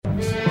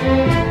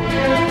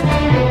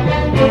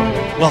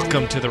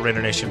Welcome to the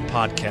Raider Nation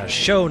podcast,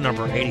 show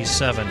number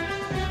 87.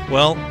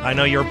 Well, I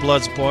know your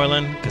blood's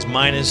boiling, because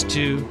mine is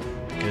too,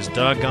 because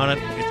doggone it,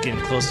 it's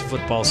getting close to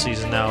football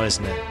season now,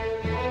 isn't it?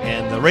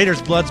 And the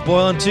Raiders' blood's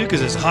boiling too,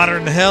 because it's hotter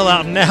than hell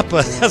out in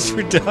Napa, that's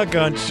for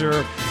doggone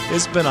sure.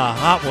 It's been a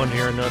hot one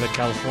here in Northern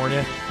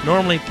California.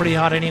 Normally pretty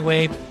hot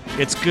anyway.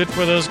 It's good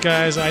for those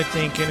guys, I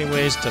think,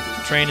 anyways, to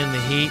train in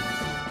the heat,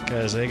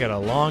 because they got a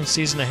long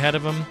season ahead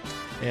of them,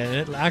 and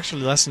it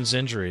actually lessens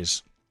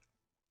injuries.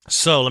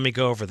 So let me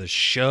go over the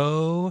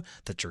show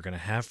that you're going to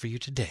have for you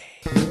today.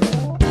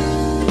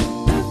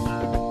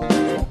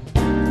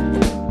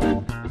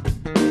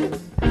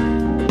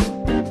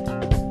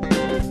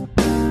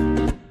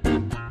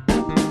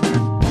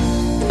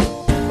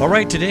 All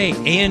right, today,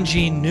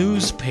 A&G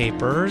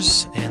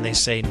newspapers, and they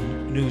say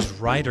news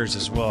writers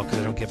as well, because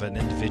I don't give an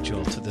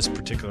individual to this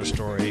particular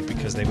story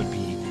because they would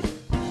be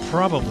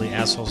probably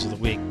assholes of the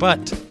week.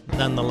 But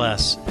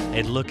nonetheless,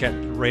 a look at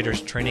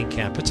Raiders training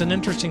camp. It's an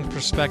interesting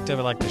perspective.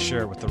 I'd like to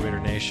share it with the Raider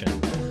Nation.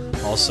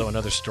 Also,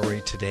 another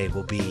story today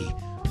will be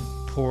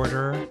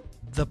Porter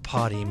the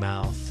Potty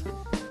Mouth.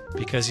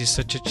 Because he's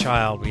such a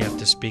child, we have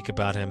to speak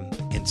about him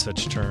in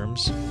such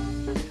terms.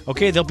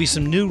 Okay, there'll be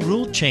some new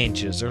rule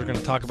changes. We're going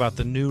to talk about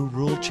the new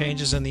rule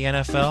changes in the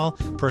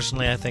NFL.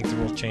 Personally, I think the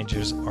rule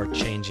changes are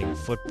changing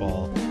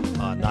football,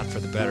 not for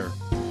the better.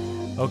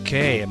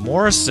 Okay,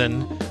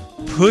 Morrison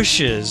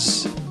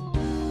pushes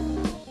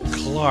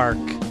Clark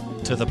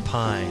to the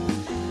Pine.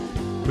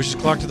 Pushes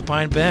Clark to the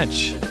Pine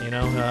bench.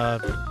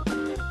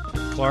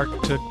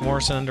 Clark took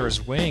Morrison under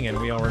his wing, and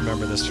we all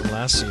remember this from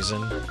last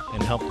season,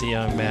 and helped the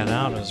young man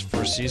out in his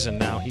first season.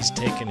 Now he's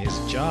taken his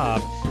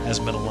job as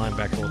middle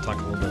linebacker. We'll talk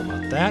a little bit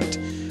about that.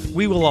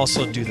 We will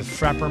also do the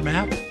Frappr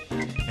map,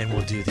 and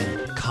we'll do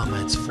the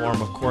comments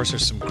forum. Of course,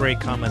 there's some great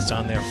comments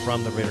down there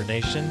from the Raider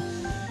Nation.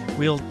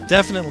 We'll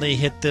definitely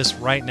hit this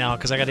right now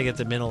because I got to get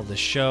the middle of the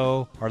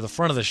show, or the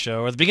front of the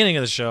show, or the beginning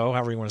of the show,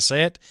 however you want to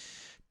say it.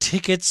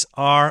 Tickets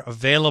are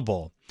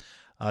available.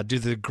 Due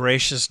to the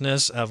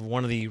graciousness of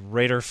one of the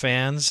Raider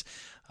fans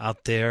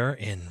out there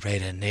in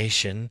Raider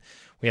Nation,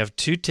 we have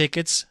 2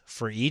 tickets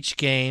for each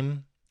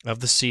game of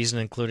the season,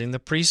 including the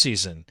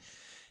preseason.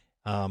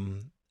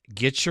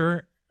 Get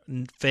your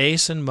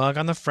face and mug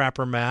on the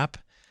Frappr map.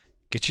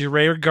 Get your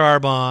Raider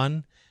garb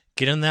on.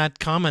 Get in that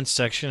comments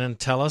section and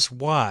tell us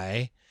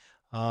why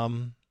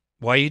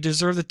you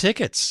deserve the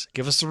tickets.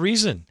 Give us a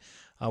reason.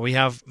 We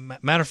have,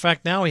 matter of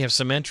fact, now we have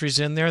some entries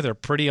in there. They're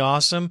pretty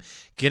awesome.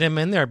 Get them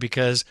in there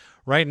because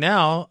right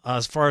now,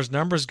 as far as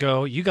numbers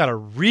go, you got a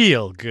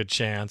real good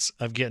chance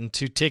of getting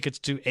 2 tickets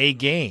to a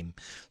game.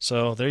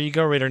 So there you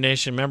go, Raider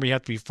Nation. Remember, you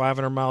have to be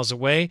 500 miles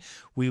away.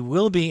 We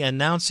will be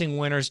announcing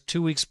winners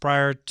 2 weeks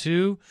prior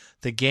to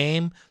the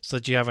game so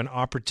that you have an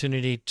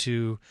opportunity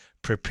to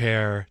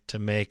prepare to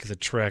make the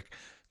trek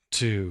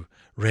to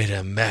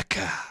Raider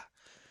Mecca.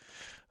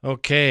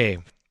 Okay.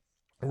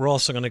 We're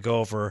also going to go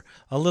over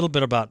a little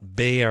bit about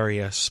Bay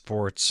Area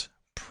sports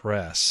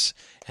press.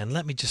 And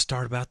let me just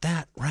start about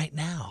that right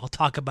now. I'll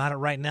talk about it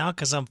right now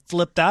because I'm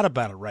flipped out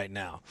about it right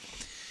now.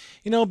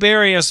 Bay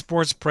Area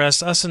sports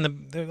press, us and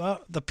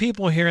the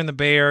people here in the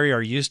Bay Area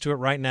are used to it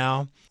right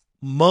now.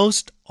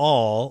 Most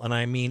all, and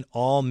I mean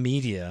all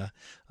media,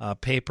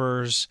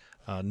 papers,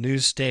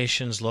 news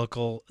stations,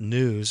 local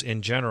news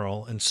in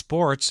general, and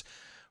sports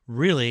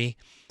really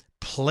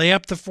play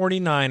up the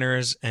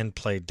 49ers and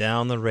play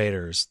down the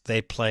Raiders.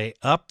 They play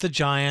up the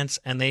Giants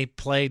and they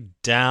play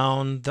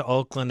down the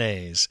Oakland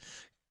A's.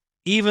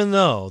 Even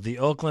though the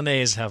Oakland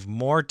A's have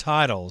more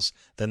titles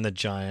than the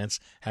Giants,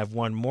 have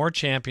won more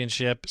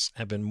championships,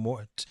 have been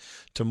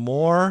to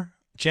more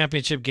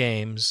championship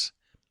games,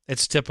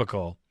 it's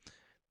typical.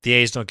 The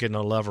A's don't get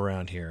no love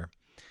around here.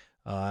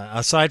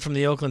 Aside from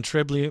the Oakland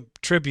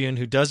Tribune,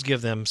 who does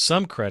give them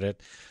some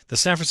credit, the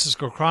San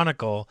Francisco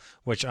Chronicle,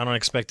 which I don't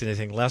expect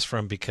anything less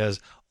from because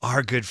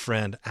our good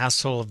friend,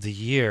 Asshole of the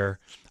Year,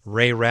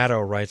 Ray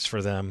Ratto, writes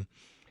for them,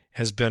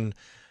 has been,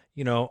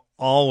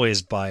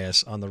 always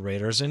biased on the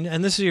Raiders.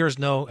 And this year is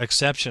no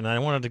exception. I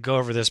wanted to go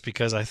over this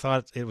because I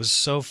thought it was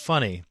so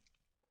funny.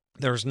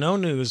 There's no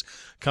news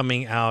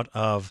coming out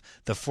of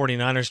the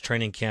 49ers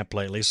training camp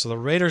lately, so the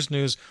Raiders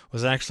news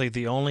was actually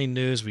the only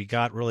news we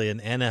got really in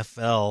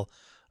NFL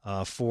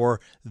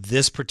for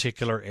this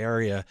particular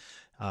area.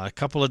 A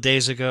couple of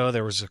days ago,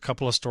 there was a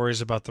couple of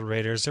stories about the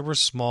Raiders. They were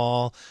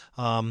small,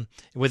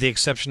 with the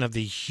exception of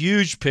the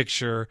huge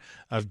picture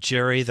of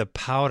Jerry the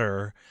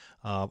Powder,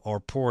 or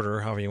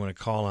Porter, however you want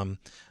to call him,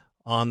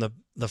 on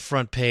the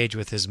front page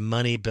with his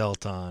money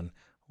belt on.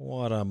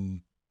 What a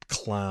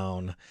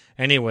clown.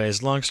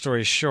 Anyways, long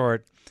story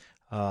short,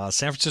 San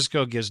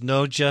Francisco gives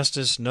no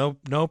justice,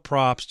 no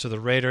props to the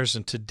Raiders,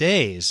 and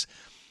today's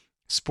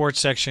sports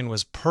section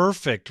was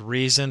perfect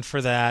reason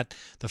for that.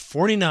 The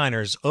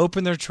 49ers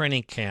opened their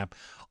training camp,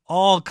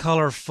 all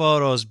color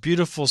photos,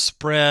 beautiful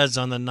spreads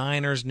on the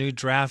Niners' new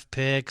draft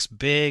picks,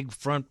 big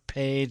front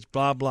page,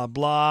 blah, blah,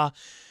 blah.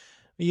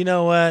 You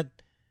know what?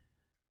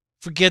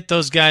 Forget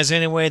those guys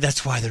anyway.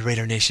 That's why the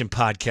Raider Nation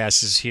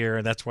podcast is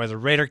here. That's why the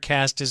Raider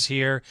Cast is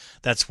here.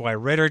 That's why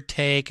Raider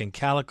Take and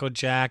Calico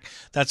Jack.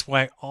 That's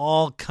why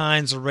all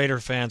kinds of Raider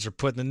fans are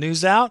putting the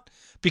news out,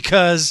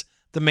 because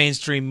the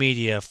mainstream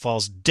media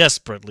falls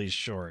desperately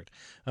short.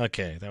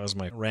 Okay, that was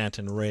my rant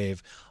and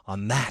rave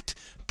on that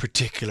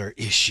particular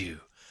issue.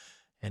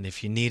 And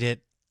if you need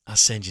it, I'll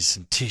send you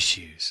some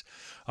tissues.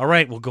 All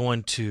right, we'll go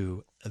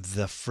into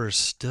the first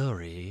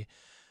story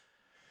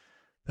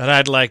that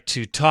I'd like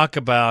to talk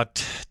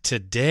about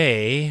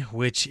today,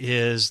 which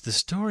is the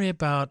story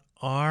about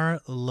our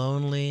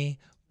lonely,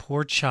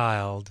 poor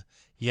child.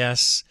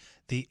 Yes,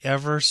 the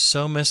ever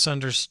so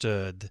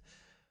misunderstood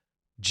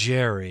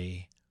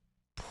Jerry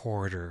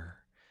Porter.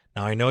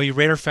 Now, I know you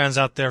Raider fans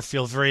out there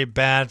feel very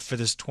bad for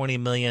this $20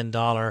 million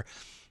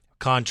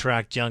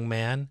contract young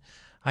man.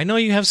 I know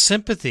you have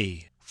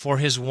sympathy for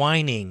his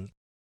whining.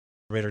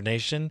 Raider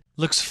Nation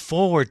looks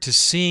forward to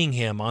seeing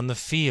him on the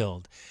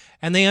field,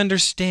 and they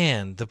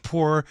understand the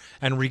poor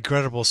and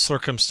regrettable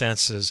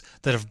circumstances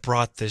that have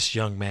brought this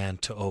young man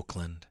to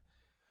Oakland.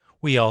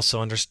 We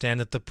also understand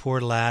that the poor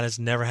lad has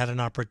never had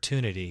an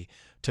opportunity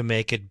to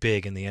make it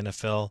big in the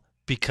NFL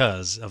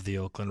because of the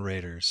Oakland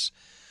Raiders.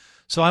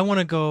 So I want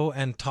to go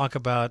and talk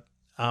about,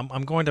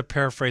 I'm going to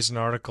paraphrase an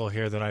article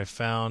here that I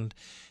found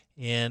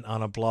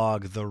on a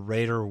blog, The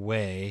Raider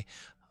Way.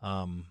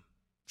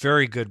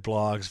 Very good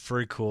blogs,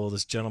 very cool.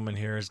 This gentleman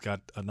here has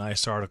got a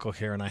nice article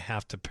here, and I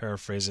have to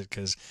paraphrase it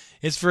because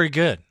it's very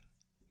good.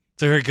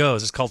 So here it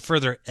goes. It's called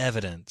Further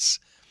Evidence.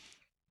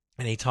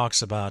 And he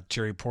talks about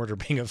Jerry Porter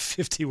being a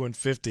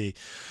 5150.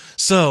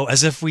 So,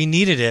 as if we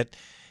needed it,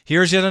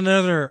 here's yet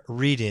another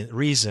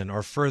reason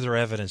or further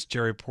evidence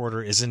Jerry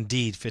Porter is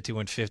indeed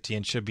 5150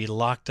 and should be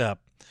locked up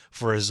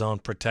for his own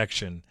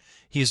protection.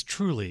 He is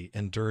truly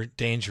in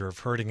danger of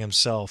hurting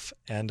himself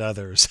and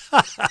others.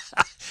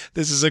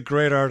 This is a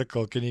great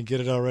article. Can you get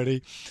it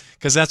already?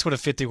 Because that's what a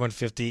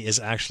 5150 is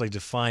actually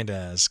defined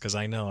as, because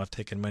I know I've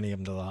taken many of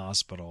them to the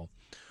hospital.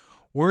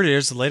 Word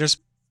is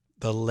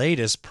the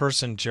latest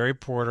person Jerry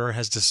Porter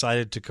has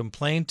decided to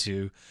complain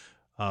to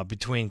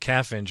between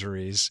calf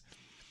injuries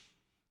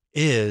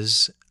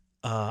is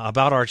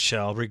about Art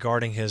Shell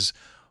regarding his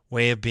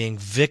way of being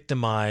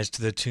victimized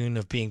to the tune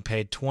of being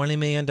paid $20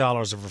 million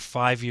over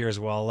 5 years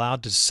while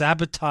allowed to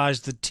sabotage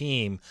the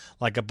team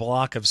like a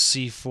block of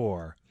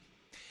C4.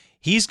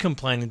 He's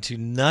complaining to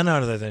none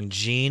other than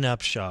Gene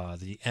Upshaw,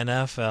 the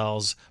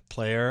NFL's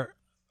player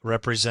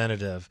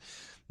representative,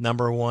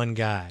 number one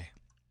guy.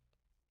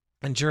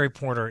 And Jerry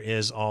Porter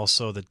is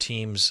also the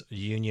team's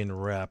union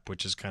rep,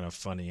 which is kind of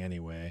funny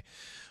anyway.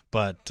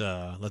 But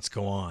let's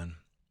go on.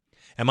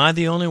 Am I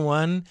the only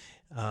one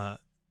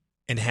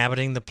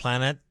inhabiting the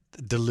planet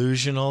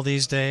delusional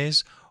these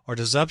days? Or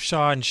does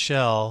Upshaw and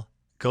Shell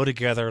go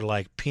together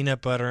like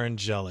peanut butter and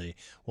jelly?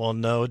 Well,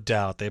 no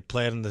doubt. They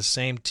played on the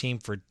same team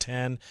for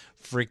 10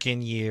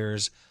 freaking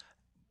years.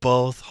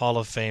 Both Hall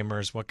of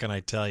Famers. What can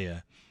I tell you?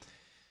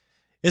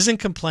 Isn't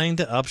complaining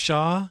to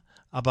Upshaw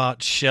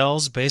about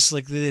Shell's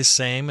basically the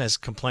same as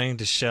complaining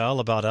to Shell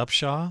about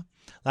Upshaw?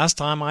 Last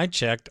time I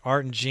checked,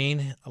 Art and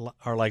Gene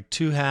are like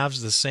two halves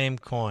of the same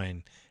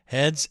coin.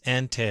 Heads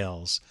and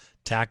tails.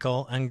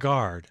 Tackle and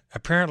guard.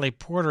 Apparently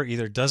Porter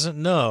either doesn't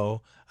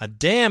know a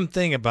damn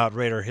thing about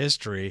Raider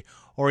history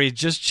or he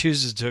just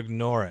chooses to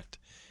ignore it.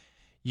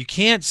 You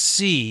can't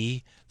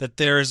see that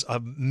there's a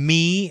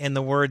me in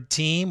the word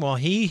team. Well,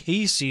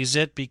 he sees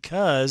it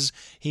because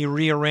he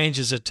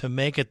rearranges it to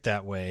make it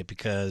that way,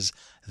 because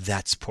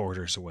that's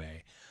Porter's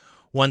way.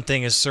 One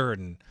thing is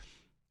certain.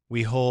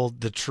 We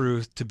hold the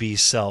truth to be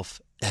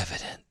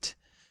self-evident.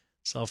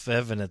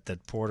 Self-evident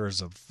that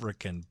Porter's a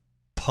frickin'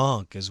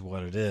 punk is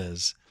what it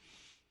is.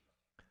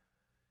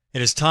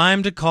 It is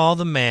time to call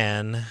the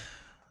man,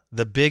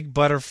 the big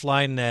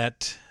butterfly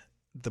net.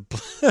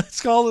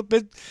 Let's call it.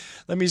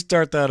 Let me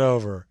start that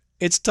over.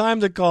 It's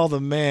time to call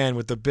the man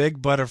with the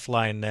big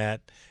butterfly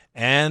net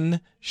and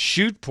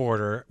shoot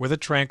Porter with a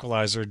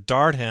tranquilizer,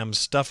 dart him,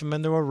 stuff him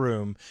into a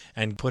room,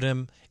 and put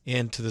him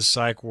into the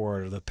psych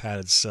ward or the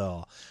padded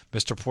cell.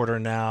 Mr. Porter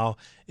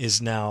is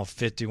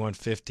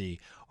 5150.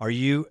 Are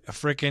you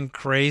freaking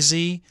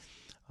crazy?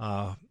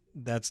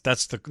 That's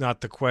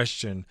not the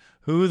question.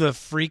 Who the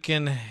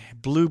freaking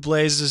blue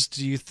blazes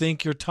do you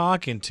think you're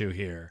talking to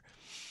here?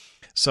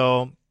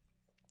 So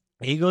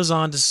he goes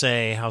on to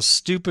say how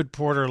stupid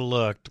Porter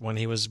looked when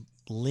he was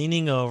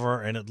leaning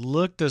over, and it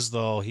looked as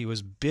though he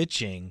was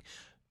bitching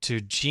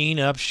to Gene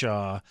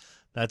Upshaw.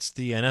 That's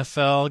the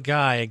NFL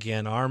guy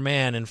again, our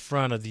man in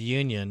front of the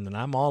union, and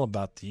I'm all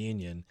about the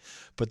union.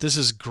 But this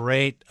is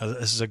great.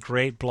 This is a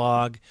great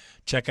blog.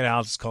 Check it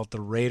out. It's called The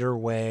Raider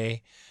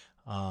Way.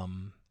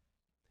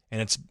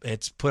 And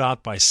it's put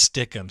out by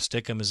Stickum.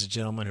 Stickum is a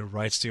gentleman who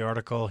writes the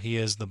article. He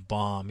is the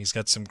bomb. He's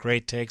got some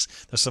great takes.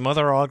 There's some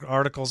other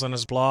articles on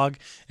his blog,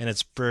 and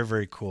it's very,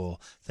 very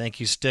cool. Thank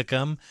you,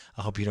 Stickum.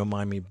 I hope you don't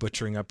mind me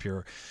butchering up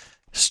your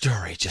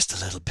story just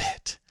a little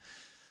bit.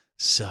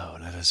 So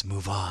let us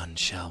move on,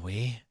 shall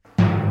we?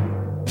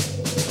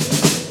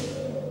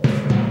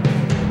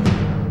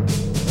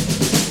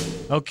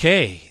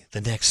 Okay,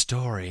 the next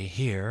story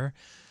here.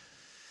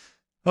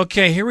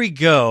 Okay, here we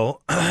go.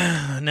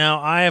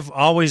 Now, I have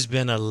always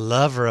been a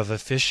lover of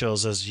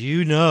officials, as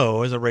you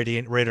know, as a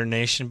Raider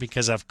Nation,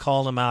 because I've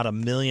called them out a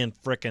million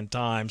frickin'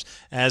 times,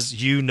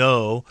 as you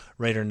know,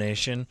 Raider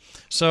Nation.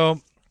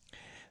 So,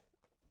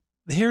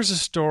 here's a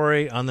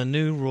story on the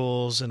new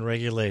rules and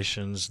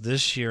regulations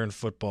this year in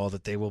football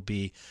that they will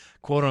be,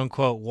 quote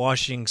unquote,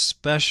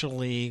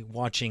 specially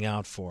watching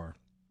out for.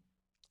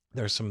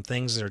 There's some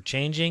things that are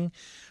changing.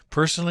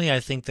 Personally, I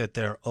think that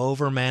they're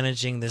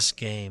over-managing this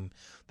game.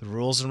 The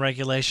rules and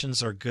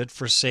regulations are good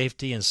for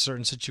safety in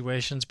certain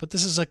situations, but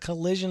this is a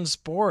collision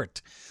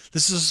sport.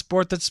 This is a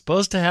sport that's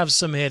supposed to have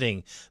some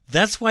hitting.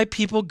 That's why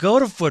people go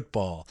to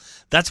football.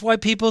 That's why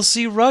people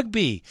see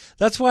rugby.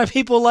 That's why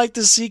people like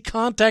to see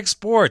contact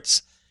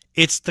sports.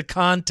 It's the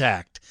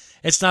contact.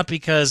 It's not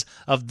because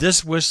of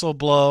this whistle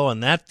blow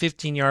and that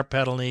 15-yard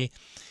penalty.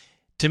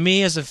 To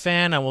me, as a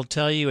fan, I will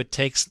tell you it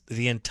takes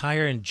the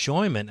entire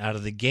enjoyment out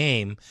of the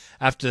game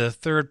after the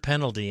third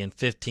penalty in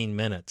 15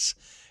 minutes.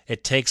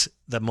 It takes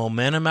the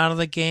momentum out of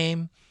the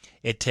game.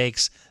 It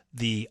takes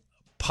the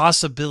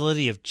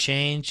possibility of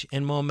change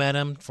in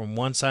momentum from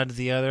one side to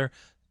the other.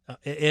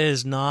 It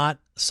is not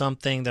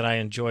something that I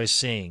enjoy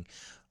seeing.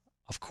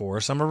 Of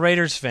course, I'm a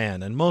Raiders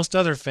fan, and most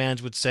other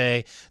fans would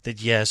say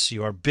that, yes,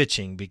 you are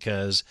bitching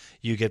because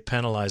you get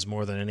penalized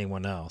more than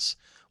anyone else.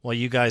 Well,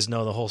 you guys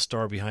know the whole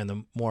story behind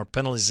the more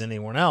penalties than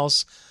anyone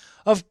else.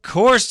 Of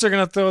course they're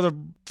going to throw the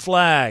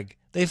flag.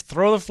 They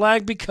throw the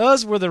flag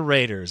because we're the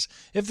Raiders.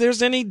 If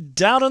there's any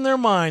doubt in their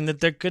mind that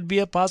there could be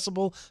a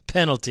possible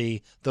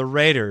penalty, the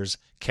Raiders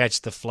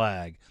catch the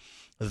flag.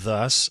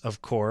 Thus,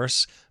 of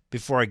course,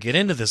 before I get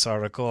into this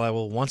article, I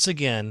will once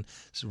again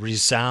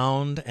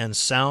resound and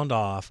sound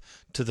off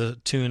to the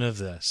tune of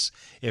this.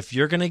 If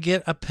you're going to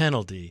get a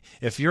penalty,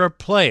 if you're a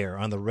player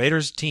on the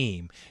Raiders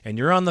team and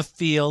you're on the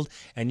field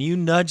and you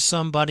nudge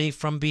somebody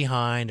from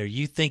behind or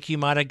you think you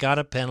might have got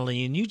a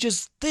penalty and you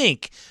just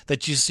think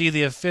that you see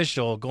the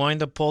official going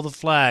to pull the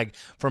flag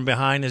from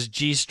behind his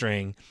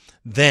G-string,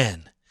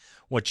 then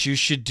what you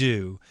should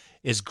do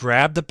is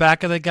grab the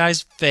back of the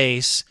guy's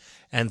face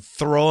and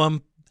throw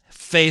him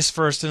face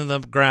first into the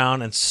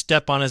ground and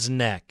step on his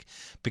neck.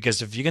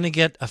 Because if you're going to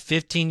get a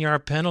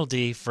 15-yard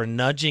penalty for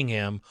nudging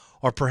him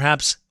or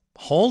perhaps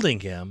holding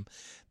him,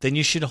 then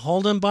you should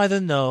hold him by the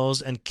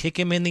nose and kick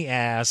him in the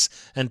ass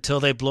until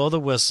they blow the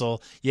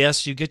whistle.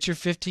 Yes, you get your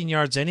 15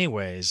 yards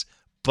anyways,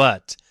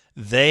 but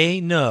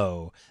they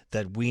know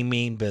that we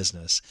mean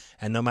business.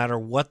 And no matter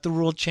what the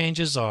rule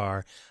changes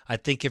are, I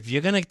think if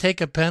you're going to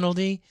take a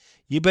penalty,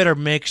 you better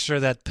make sure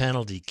that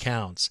penalty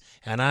counts.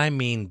 And I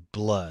mean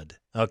blood.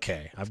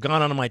 Okay, I've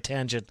gone on my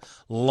tangent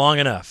long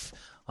enough.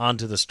 On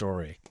to the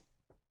story.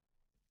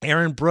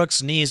 Aaron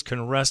Brooks' knees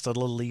can rest a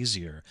little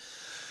easier.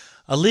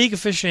 A league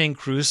officiating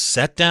crew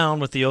sat down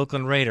with the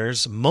Oakland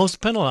Raiders,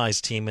 most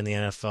penalized team in the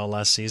NFL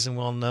last season,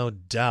 well, no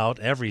doubt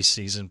every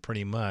season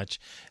pretty much,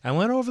 and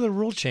went over the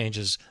rule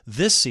changes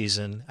this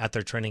season at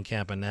their training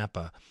camp in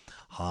Napa.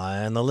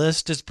 High on the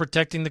list is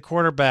protecting the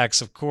quarterbacks.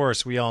 Of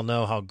course, we all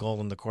know how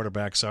golden the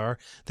quarterbacks are.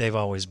 They've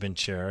always been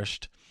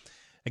cherished.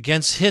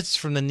 Against hits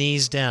from the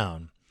knees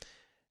down.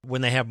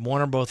 When they have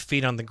one or both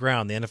feet on the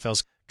ground, the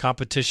NFL's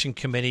competition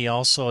committee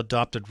also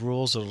adopted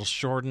rules that will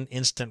shorten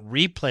instant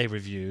replay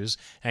reviews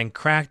and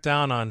crack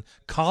down on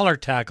collar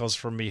tackles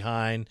from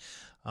behind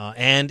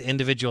and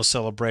individual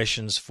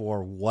celebrations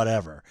for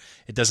whatever.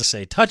 It doesn't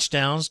say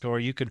touchdowns, or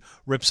you could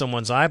rip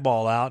someone's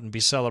eyeball out and be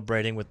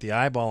celebrating with the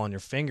eyeball on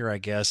your finger, I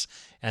guess,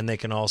 and they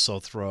can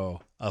also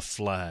throw a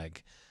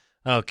flag.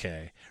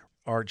 Okay.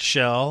 Art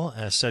Shell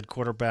said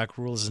quarterback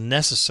rule is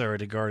necessary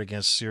to guard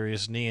against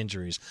serious knee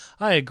injuries.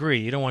 I agree.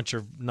 You don't want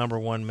your number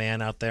one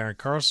man out there. And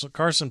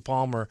Carson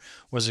Palmer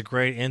was a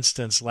great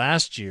instance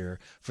last year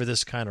for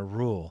this kind of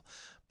rule.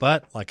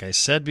 But like I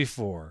said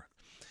before,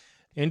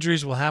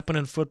 injuries will happen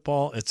in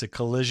football. It's a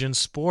collision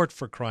sport,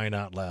 for crying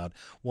out loud.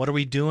 What are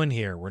we doing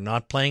here? We're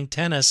not playing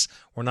tennis.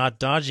 We're not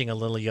dodging a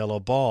little yellow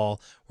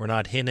ball. We're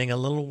not hitting a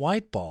little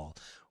white ball.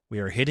 We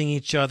are hitting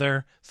each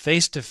other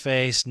face to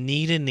face,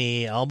 knee to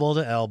knee, elbow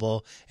to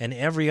elbow, and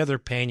every other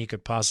pain you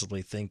could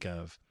possibly think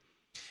of.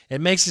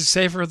 It makes it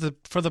safer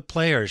for the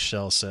players,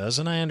 Shell says,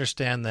 and I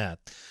understand that.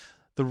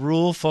 The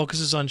rule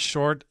focuses on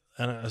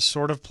a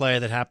sort of play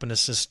that happened to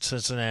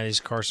Cincinnati's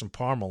Carson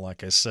Palmer,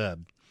 like I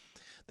said.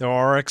 There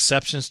are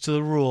exceptions to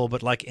the rule,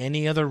 but like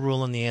any other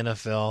rule in the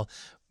NFL,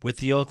 with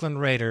the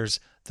Oakland Raiders,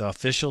 the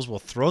officials will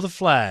throw the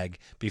flag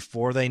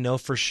before they know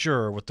for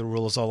sure what the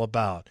rule is all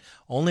about.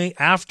 Only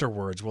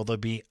afterwards will there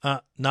be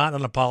not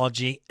an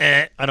apology.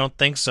 I don't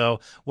think so.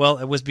 Well,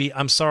 it was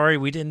I'm sorry,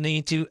 we didn't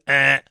need to.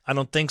 I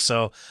don't think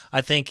so.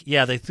 I think,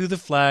 yeah, they threw the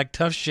flag.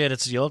 Tough shit.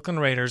 It's the Oakland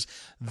Raiders.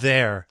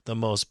 They're the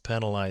most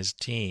penalized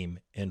team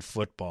in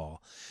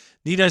football.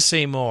 Need I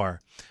say more?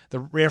 The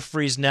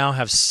referees now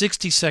have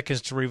 60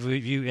 seconds to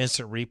review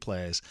instant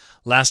replays.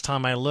 Last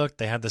time I looked,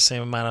 they had the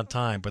same amount of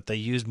time, but they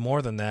used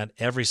more than that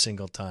every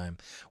single time.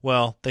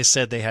 Well, they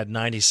said they had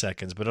 90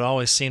 seconds, but it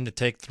always seemed to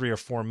take 3 or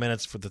 4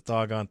 minutes for the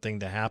doggone thing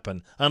to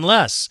happen,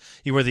 unless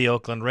you were the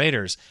Oakland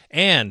Raiders.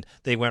 And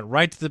they went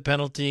right to the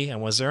penalty,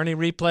 and was there any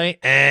replay?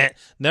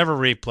 Never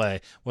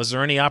replay. Was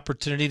there any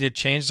opportunity to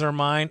change their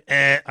mind?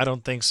 I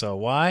don't think so.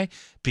 Why?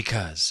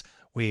 Because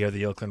we are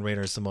the Oakland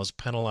Raiders, the most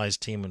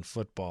penalized team in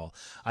football.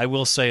 I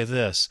will say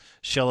this,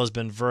 Shell has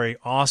been very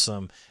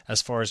awesome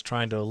as far as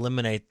trying to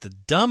eliminate the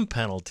dumb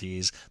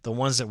penalties, the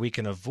ones that we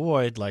can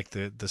avoid, like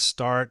the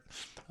start,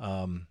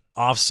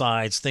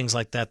 offsides, things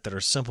like that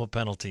are simple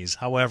penalties.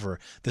 However,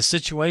 the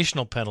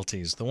situational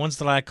penalties, the ones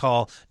that I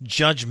call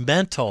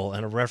judgmental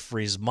in a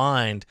referee's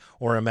mind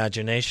or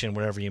imagination,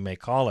 whatever you may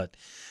call it,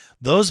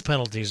 those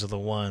penalties are the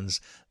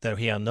ones that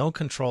he had no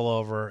control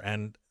over,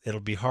 and it'll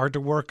be hard to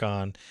work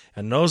on.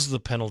 And those are the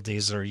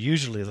penalties that are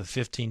usually the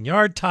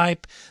 15-yard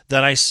type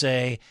that I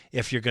say,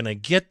 if you're going to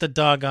get the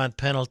doggone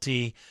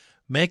penalty,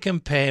 make him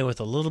pay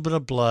with a little bit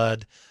of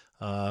blood,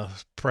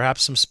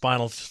 perhaps some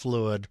spinal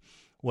fluid,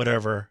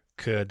 whatever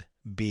could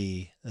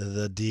be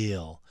the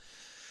deal.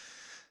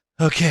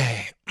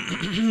 Okay.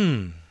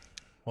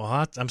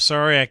 Well, I'm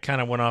sorry I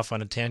kind of went off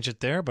on a tangent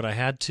there, but I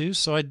had to,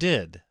 so I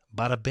did.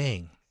 Bada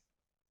bing.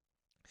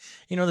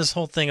 This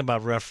whole thing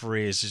about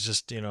referees is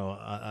just,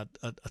 a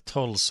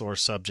total sore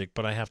subject,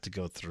 but I have to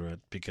go through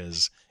it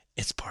because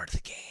it's part of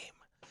the game.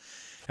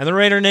 And the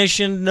Raider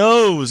Nation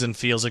knows and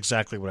feels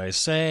exactly what I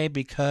say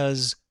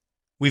because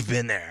we've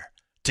been there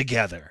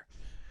together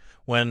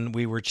when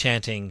we were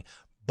chanting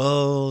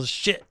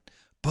bullshit,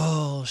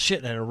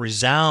 bullshit, and it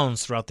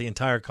resounds throughout the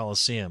entire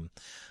Coliseum.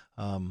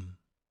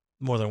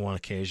 More than one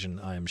occasion,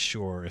 I am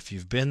sure. If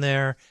you've been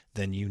there,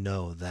 then you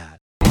know that.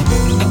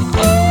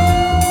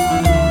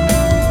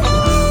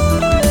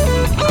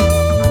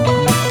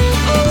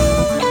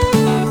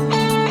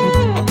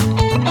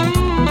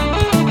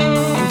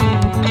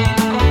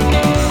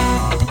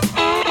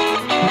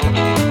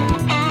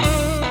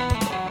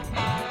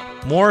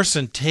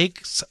 Morrison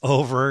takes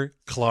over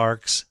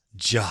Clark's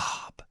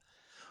job.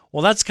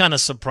 Well, that's kind of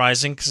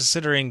surprising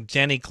considering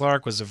Danny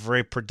Clark was a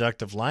very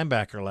productive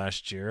linebacker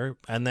last year.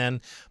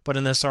 But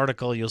in this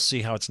article, you'll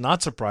see how it's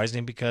not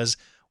surprising because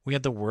we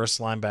had the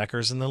worst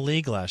linebackers in the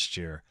league last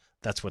year.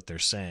 That's what they're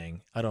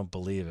saying. I don't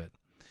believe it.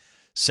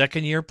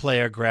 Second-year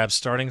player grabs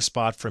starting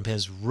spot from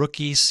his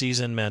rookie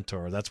season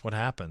mentor. That's what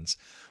happens.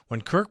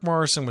 When Kirk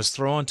Morrison was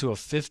thrown to a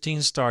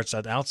 15 starts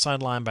at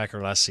outside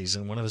linebacker last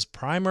season, one of his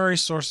primary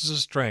sources of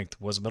strength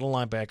was middle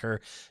linebacker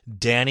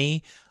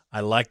Danny,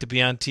 I like to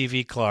be on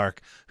TV, Clark,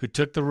 who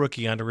took the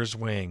rookie under his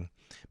wing.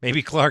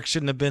 Maybe Clark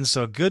shouldn't have been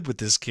so good with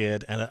this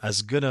kid and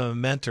as good of a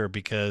mentor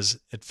because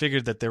it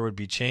figured that there would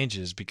be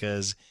changes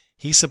because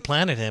he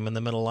supplanted him in the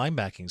middle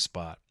linebacking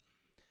spot.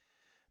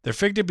 There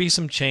figured to be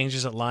some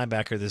changes at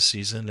linebacker this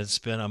season. It's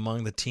been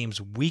among the team's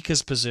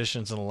weakest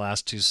positions in the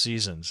last 2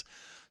 seasons.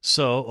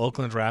 So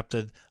Oakland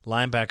drafted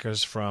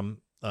linebackers from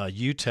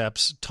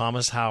UTEP's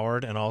Thomas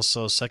Howard and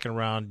also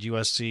second-round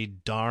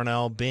USC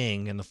Darnell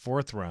Bing in the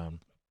 4th round.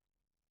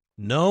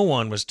 No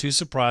one was too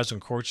surprised when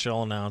Coach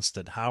Shell announced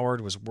that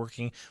Howard was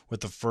working with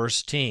the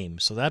first team,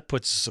 so that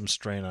puts some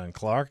strain on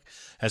Clark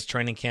as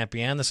training camp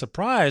began. The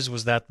surprise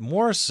was that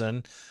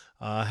Morrison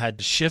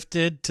had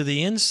shifted to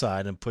the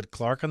inside and put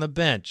Clark on the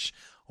bench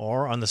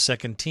or on the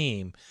second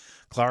team.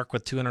 Clark,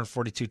 with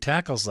 242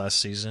 tackles last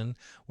season,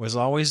 was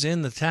always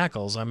in the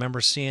tackles. I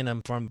remember seeing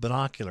him from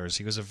binoculars.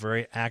 He was a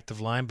very active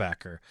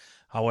linebacker.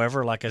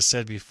 However, like I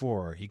said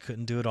before, he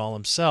couldn't do it all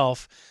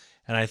himself,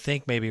 and I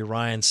think maybe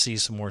Ryan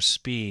sees some more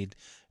speed,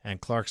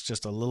 and Clark's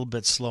just a little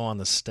bit slow on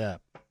the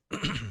step.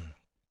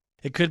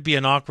 It could be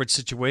an awkward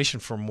situation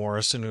for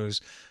Morrison,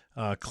 who's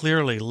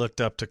clearly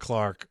looked up to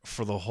Clark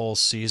for the whole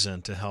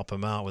season to help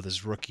him out with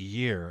his rookie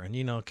year.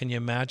 And, can you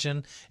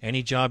imagine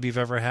any job you've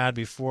ever had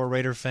before,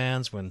 Raider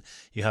fans, when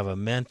you have a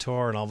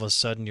mentor and all of a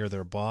sudden you're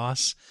their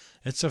boss?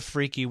 It's a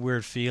freaky,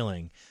 weird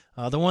feeling.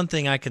 The one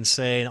thing I can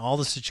say in all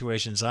the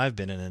situations I've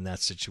been in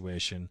that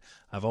situation,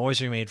 I've always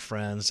remained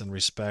friends and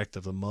respect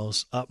of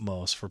the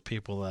utmost for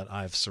people that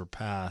I've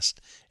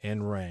surpassed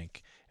in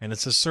rank. And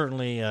it's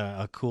certainly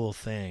a cool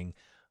thing.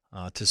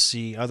 To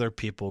see other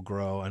people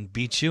grow and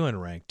beat you in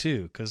rank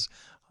too, because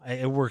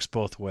it works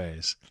both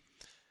ways.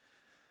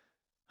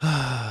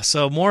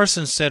 So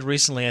Morrison said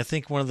recently, I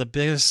think one of the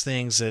biggest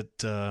things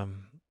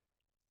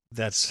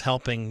that's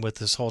helping with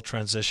this whole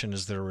transition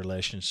is their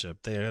relationship.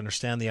 They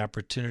understand the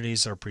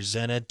opportunities are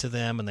presented to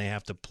them, and they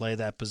have to play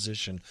that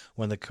position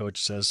when the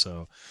coach says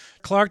so.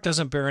 Clark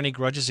doesn't bear any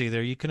grudges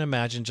either. You can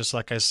imagine, just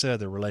like I said,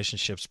 their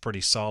relationship's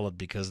pretty solid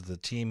because of the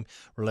team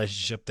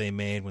relationship they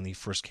made when he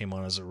first came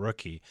on as a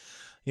rookie.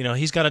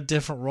 He's got a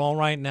different role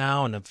right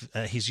now, and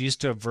he's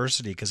used to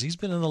adversity because he's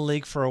been in the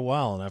league for a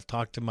while. And I've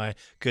talked to my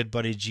good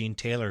buddy Gene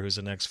Taylor, who's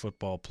an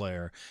ex-football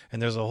player,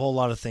 and there's a whole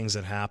lot of things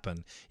that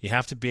happen. You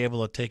have to be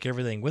able to take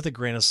everything with a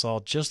grain of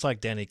salt, just like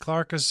Danny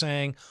Clark is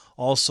saying.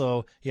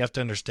 Also, you have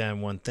to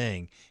understand one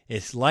thing.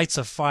 It lights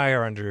a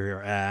fire under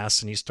your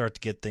ass, and you start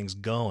to get things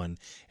going,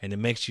 and it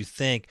makes you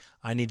think,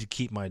 I need to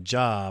keep my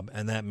job,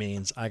 and that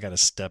means I got to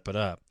step it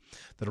up.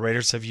 The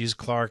Raiders have used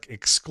Clark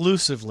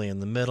exclusively in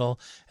the middle,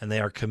 and they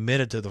are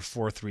committed to the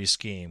 4-3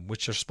 scheme,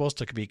 which they're supposed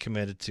to be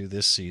committed to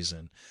this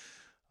season.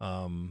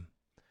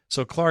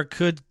 So Clark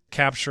could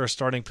capture a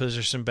starting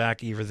position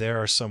back either there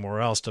or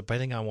somewhere else,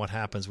 depending on what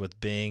happens with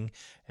Bing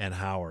and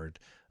Howard.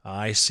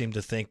 I seem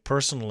to think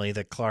personally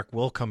that Clark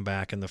will come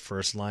back in the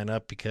first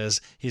lineup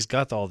because he's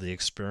got all the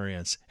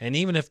experience. And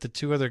even if the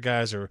two other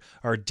guys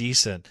are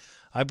decent,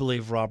 I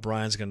believe Rob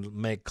Ryan's going to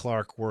make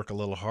Clark work a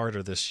little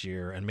harder this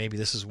year, and maybe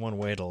this is one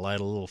way to light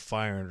a little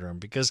fire under him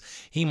because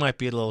he might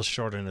be a little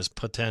short in his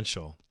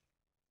potential.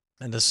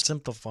 And to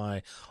simplify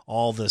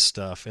all this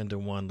stuff into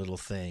one little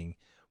thing,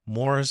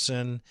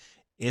 Morrison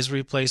is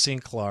replacing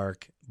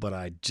Clark, but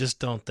I just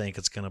don't think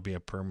it's going to be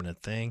a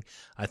permanent thing.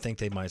 I think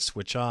they might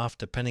switch off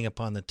depending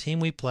upon the team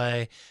we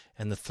play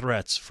and the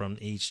threats from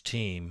each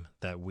team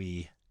that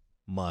we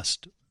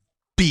must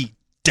beat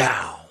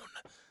down.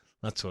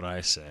 That's what I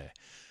say.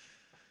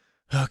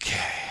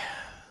 Okay,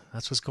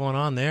 that's what's going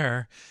on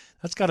there.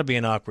 That's got to be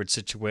an awkward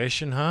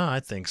situation, huh? I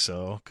think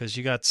so, because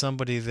you got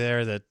somebody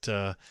there that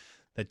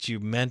you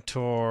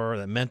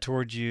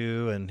mentored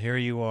you, and here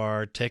you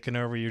are taking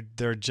over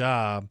their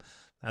job.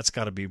 That's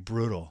got to be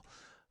brutal.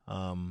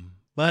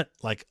 But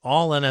like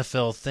all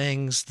NFL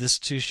things, this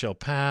too shall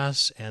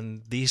pass,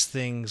 and these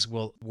things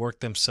will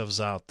work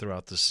themselves out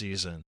throughout the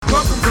season.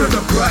 Welcome to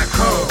the Black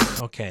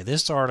Hole. Okay,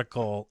 this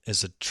article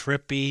is a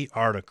trippy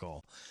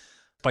article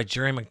by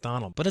Jerry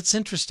McDonald, but it's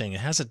interesting. It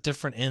has a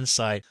different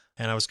insight,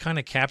 and I was kind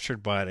of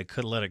captured by it. I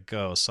couldn't let it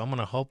go, so I'm going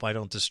to hope I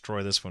don't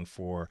destroy this one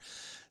for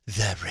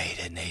the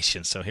Raider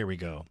Nation. So here we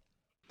go.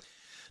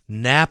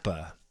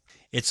 Napa.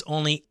 It's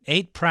only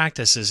 8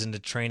 practices into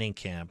training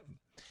camp,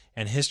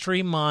 and history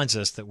reminds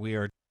us that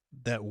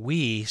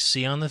we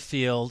see on the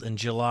field in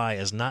July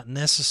is not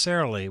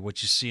necessarily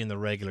what you see in the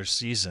regular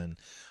season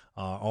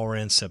or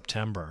in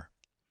September.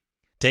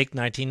 Take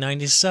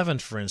 1997,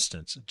 for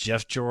instance.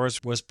 Jeff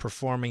George was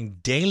performing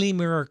daily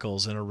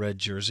miracles in a red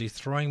jersey,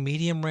 throwing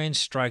medium-range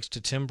strikes to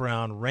Tim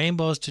Brown,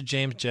 rainbows to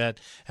James Jett,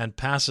 and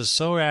passes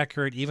so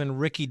accurate even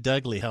Ricky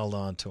Dudley held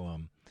on to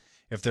him.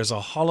 If there's a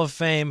Hall of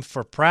Fame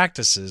for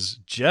practices,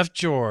 Jeff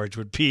George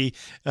would be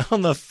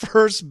on the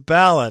first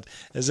ballot.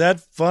 Is that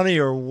funny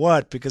or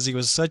what? Because he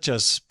was such a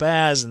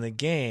spaz in the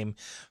game.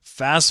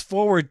 Fast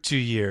forward 2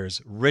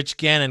 years, Rich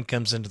Gannon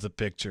comes into the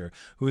picture,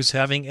 who's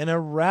having an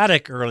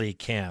erratic early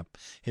camp.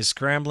 His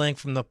scrambling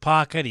from the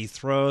pocket, he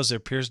throws. There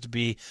appears to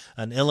be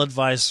an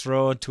ill-advised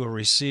throw to a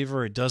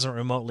receiver who doesn't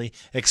remotely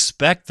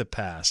expect the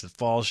pass. It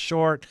falls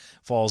short,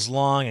 falls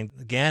long,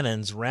 and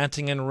Gannon's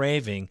ranting and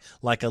raving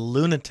like a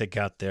lunatic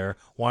out there.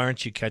 Why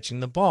aren't you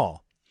catching the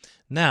ball?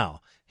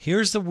 Now,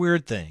 here's the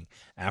weird thing.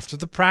 After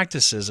the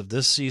practices of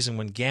this season,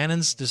 when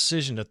Gannon's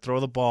decision to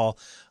throw the ball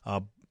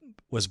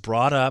was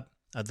brought up,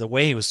 the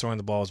way he was throwing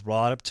the ball was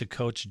brought up to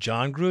Coach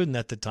John Gruden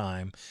at the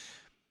time,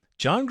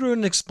 John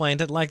Gruden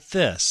explained it like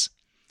this.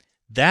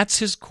 That's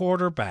his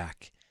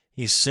quarterback.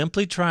 He's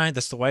simply trying,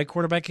 that's the way a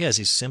quarterback is,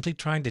 he's simply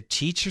trying to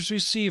teach his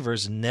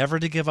receivers never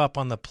to give up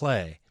on the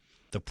play.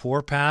 The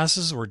poor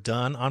passes were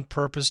done on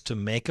purpose to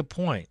make a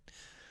point.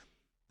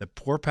 The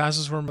poor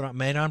passes were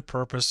made on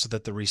purpose so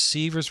that the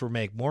receivers would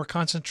make more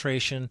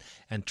concentration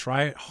and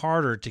try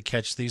harder to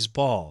catch these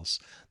balls.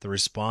 The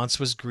response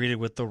was greeted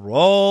with the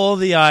roll of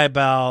the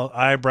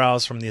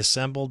eyebrows from the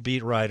assembled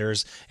beat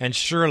writers, and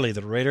surely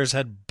the Raiders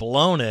had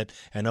blown it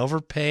and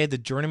overpaid the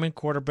journeyman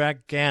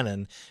quarterback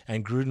Gannon,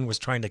 and Gruden was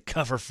trying to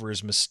cover for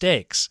his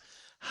mistakes.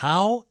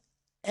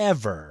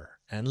 However,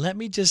 and let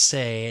me just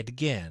say it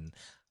again,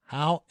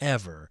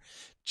 however,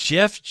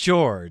 Jeff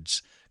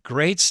George,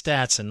 great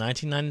stats in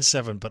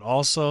 1997, but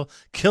also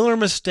killer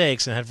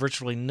mistakes and had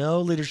virtually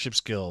no leadership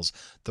skills.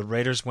 The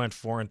Raiders went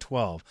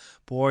 4-12.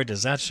 Boy,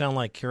 does that sound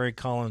like Kerry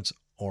Collins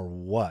or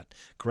what?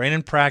 Great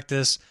in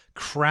practice,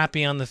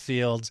 crappy on the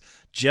field.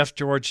 Jeff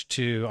George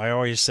 2, I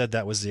always said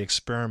that was the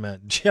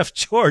experiment. Jeff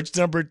George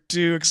number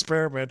 2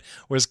 experiment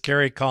was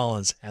Kerry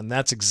Collins, and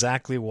that's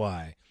exactly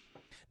why.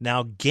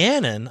 Now,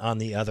 Gannon, on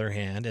the other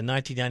hand, in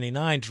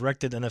 1999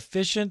 directed an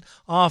efficient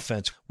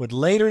offense, would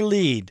later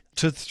lead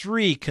to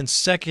 3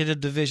 consecutive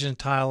division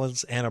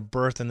titles and a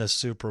berth in the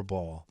Super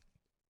Bowl.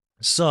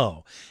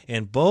 So,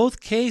 in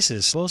both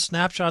cases, both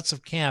snapshots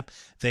of camp,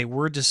 they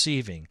were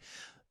deceiving.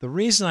 The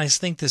reason I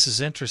think this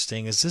is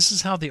interesting is this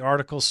is how the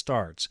article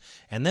starts,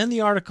 and then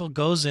the article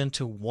goes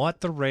into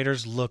what the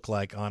Raiders look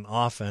like on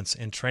offense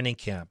in training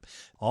camp.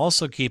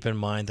 Also keep in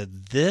mind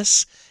that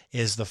this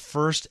is the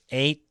first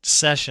 8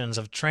 sessions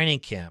of training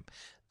camp.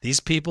 These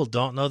people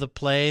don't know the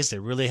plays. They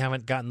really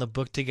haven't gotten the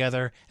book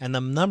together. And the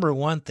number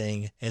one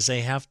thing is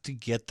they have to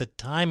get the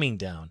timing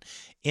down.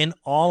 In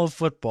all of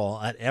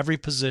football, at every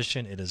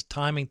position, it is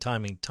timing,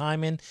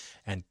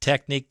 and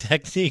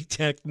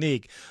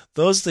technique.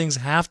 Those things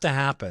have to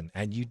happen,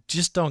 and you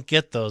just don't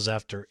get those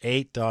after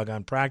 8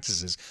 doggone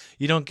practices.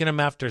 You don't get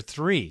them after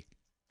 3.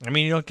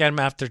 You don't get them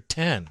after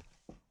 10.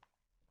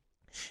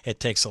 It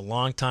takes a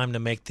long time to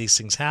make these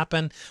things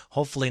happen.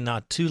 Hopefully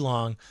not too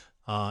long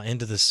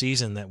into the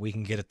season that we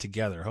can get it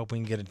together. Hope we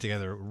can get it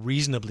together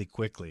reasonably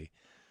quickly.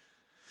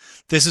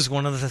 This is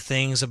one of the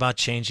things about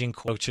changing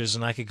coaches,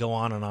 and I could go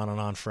on and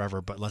on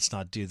forever, but let's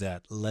not do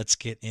that. Let's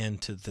get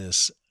into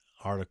this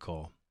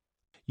article.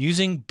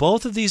 Using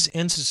both of these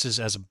instances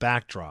as a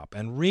backdrop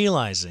and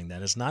realizing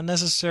that it's not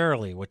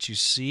necessarily what you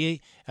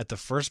see at the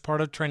first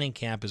part of training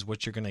camp is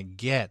what you're going to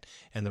get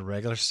in the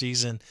regular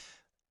season,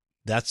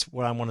 that's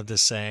what I wanted to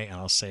say, and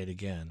I'll say it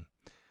again.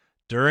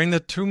 During the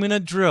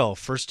 2-minute drill,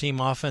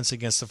 first-team offense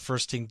against the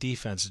first-team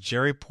defense,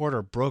 Jerry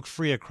Porter broke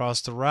free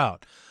across the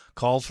route,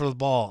 called for the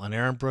ball, and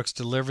Aaron Brooks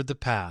delivered the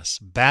pass,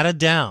 batted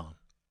down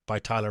by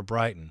Tyler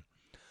Brighton.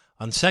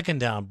 On second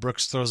down,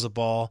 Brooks throws the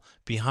ball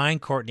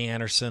behind Courtney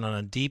Anderson on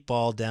a deep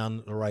ball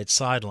down the right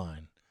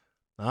sideline.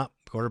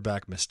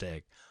 Quarterback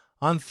mistake.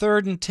 On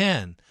 3rd and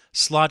 10,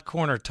 slot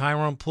corner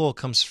Tyrone Poole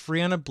comes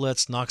free on a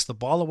blitz, knocks the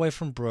ball away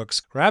from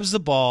Brooks, grabs the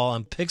ball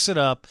and picks it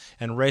up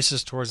and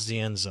races towards the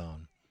end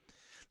zone.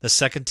 The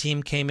second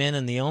team came in,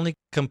 and the only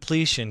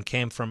completion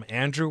came from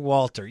Andrew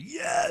Walter,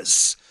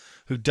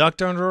 who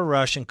ducked under a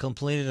rush and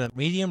completed a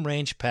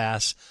medium-range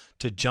pass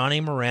to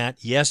Johnny Morant.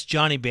 Yes,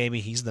 Johnny,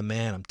 baby, he's the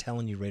man. I'm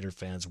telling you, Raider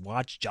fans,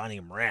 watch Johnny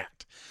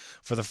Morant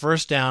for the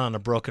first down on a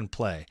broken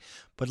play.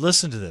 But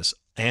listen to this.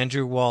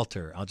 Andrew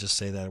Walter. I'll just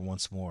say that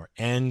once more.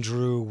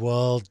 Andrew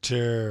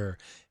Walter.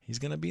 He's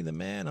going to be the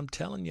man, I'm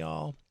telling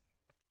y'all.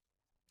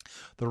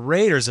 The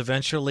Raiders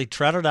eventually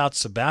trotted out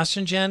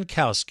Sebastian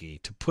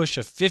Jankowski to push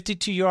a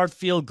 52-yard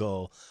field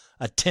goal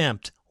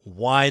attempt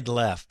wide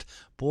left.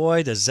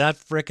 Boy, does that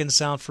frickin'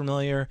 sound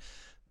familiar.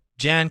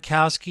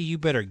 Jankowski, you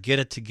better get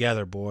it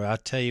together, boy. I'll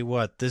tell you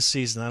what, this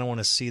season I don't want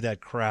to see that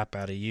crap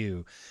out of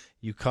you.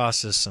 You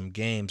cost us some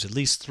games, at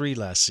least 3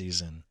 last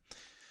season.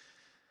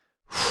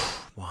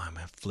 Boy,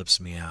 that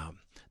flips me out.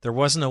 There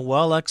wasn't a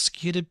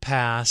well-executed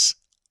pass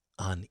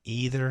on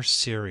either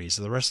series.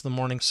 The rest of the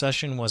morning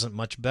session wasn't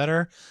much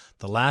better.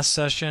 The last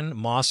session,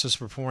 Moss was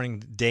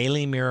performing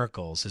daily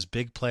miracles. His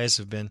big plays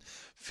have been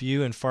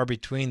few and far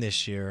between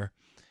this year.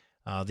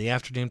 The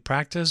afternoon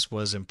practice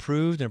was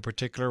improved, in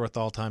particular with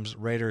all-time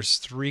Raiders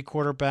 3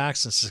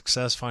 quarterbacks and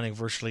success finding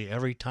virtually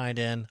every tight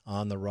end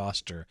on the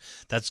roster.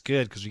 That's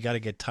good because we got to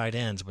get tight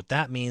ends, but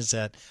that means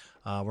that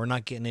we're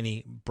not getting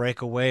any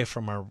breakaway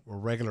from our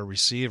regular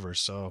receivers.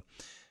 So,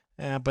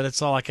 but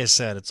it's all, like I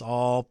said, it's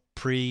all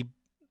pre-game,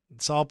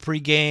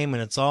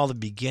 and it's all the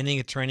beginning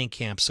of training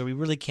camp, so we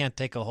really can't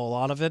take a whole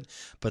lot of it,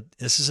 but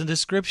this is a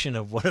description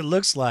of what it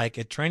looks like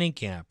at training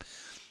camp.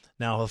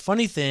 Now, the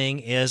funny thing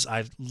is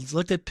I've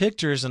looked at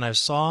pictures, and I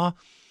saw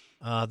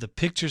the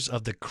pictures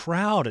of the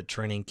crowd at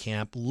training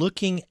camp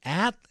looking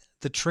at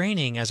the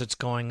training as it's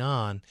going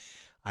on.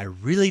 I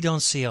really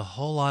don't see a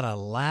whole lot of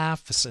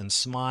laughs and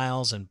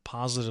smiles and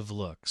positive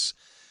looks.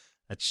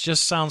 That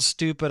just sounds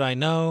stupid, I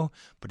know,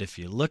 but if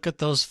you look at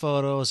those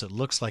photos, it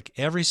looks like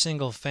every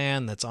single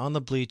fan that's on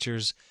the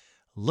bleachers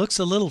looks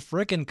a little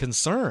frickin'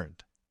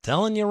 concerned.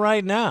 Telling you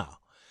right now.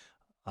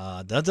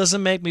 That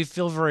doesn't make me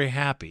feel very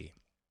happy.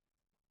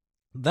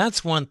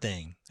 That's one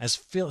thing. As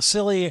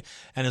silly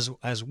and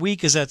as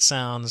weak as that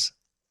sounds,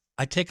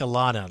 I take a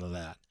lot out of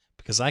that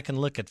because I can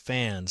look at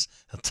fans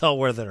and tell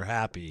where they're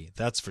happy.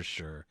 That's for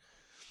sure.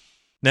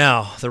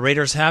 Now, the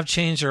Raiders have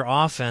changed their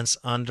offense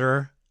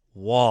under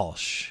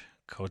Walsh.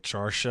 Coach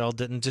Arshell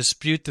didn't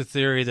dispute the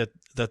theory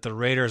that the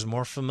Raiders are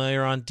more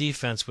familiar on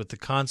defense with the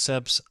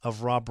concepts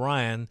of Rob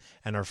Ryan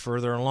and are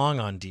further along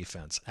on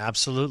defense.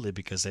 Absolutely,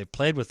 because they've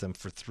played with him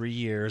for 3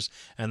 years,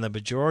 and the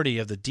majority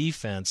of the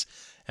defense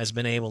has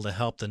been able to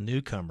help the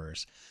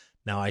newcomers.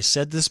 Now, I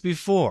said this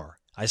before.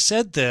 I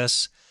said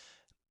this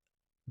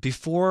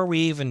before we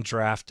even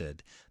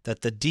drafted,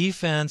 that the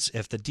defense,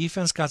 if the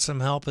defense got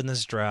some help in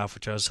this draft,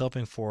 which I was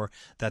hoping for,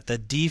 that the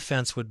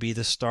defense would be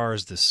the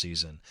stars this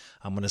season.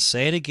 I'm going to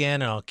say it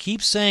again, and I'll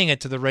keep saying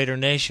it to the Raider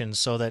Nation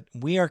so that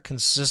we are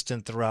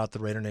consistent throughout the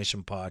Raider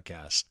Nation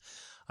podcast.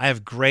 I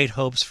have great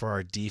hopes for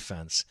our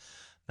defense.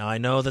 Now, I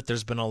know that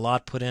there's been a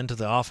lot put into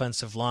the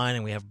offensive line,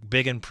 and we have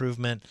big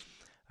improvement.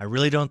 I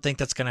really don't think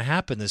that's going to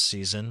happen this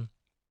season.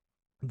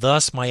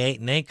 Thus, my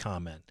 8-8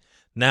 comment.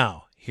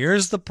 Now,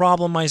 here's the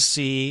problem I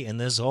see in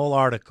this whole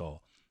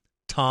article.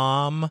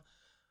 Tom,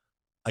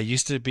 I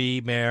used to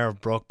be mayor of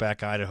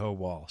Brokeback, Idaho,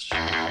 Walsh. You're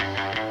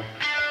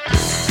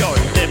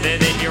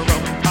living in your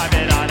own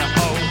private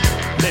Idaho.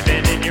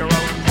 Living in your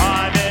own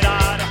private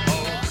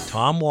Idaho.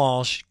 Tom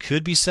Walsh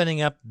could be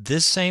setting up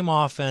this same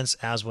offense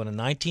as when in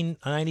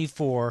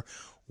 1994,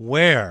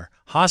 where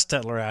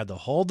Hostetler had to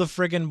hold the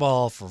friggin'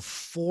 ball for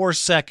 4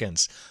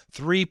 seconds,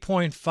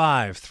 3.5,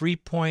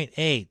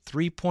 3.8,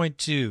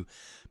 3.2,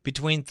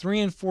 between 3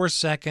 and 4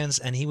 seconds,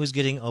 and he was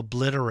getting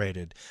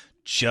obliterated,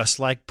 just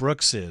like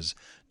Brooks is,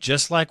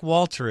 just like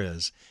Walter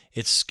is.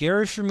 It's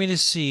scary for me to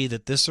see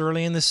that this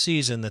early in the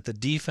season that the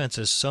defense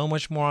is so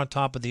much more on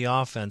top of the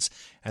offense,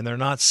 and they're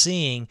not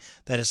seeing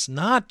that it's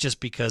not just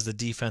because the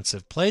defense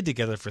have played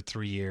together for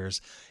 3 years.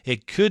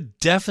 It could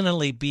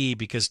definitely be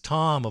because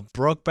Tom of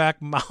Brokeback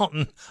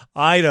Mountain,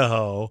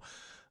 Idaho,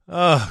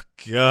 oh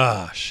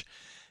gosh,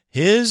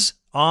 his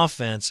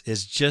offense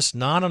is just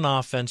not an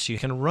offense you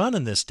can run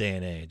in this day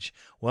and age.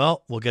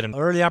 Well, we'll get an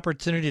early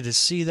opportunity to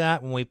see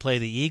that when we play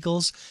the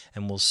Eagles,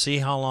 and we'll see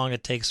how long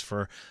it takes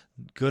for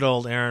good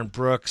old Aaron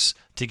Brooks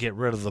to get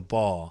rid of the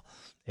ball.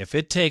 If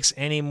it takes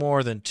any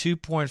more than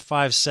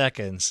 2.5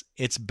 seconds,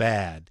 it's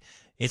bad.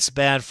 It's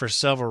bad for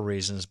several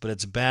reasons, but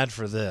it's bad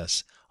for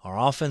this. Our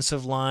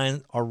offensive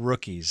line are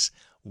rookies.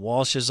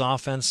 Walsh's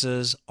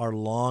offenses are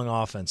long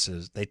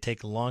offenses. They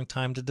take a long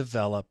time to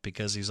develop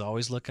because he's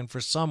always looking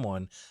for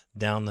someone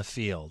down the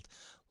field.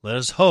 Let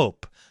us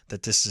hope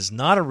that this is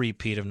not a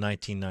repeat of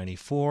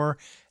 1994,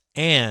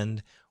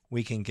 and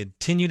we can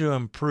continue to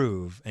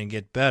improve and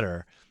get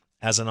better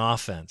as an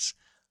offense.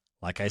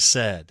 Like I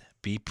said,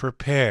 be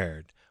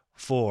prepared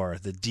for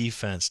the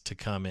defense to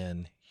come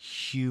in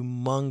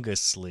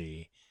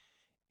humongously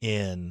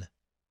in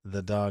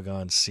the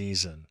doggone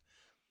season.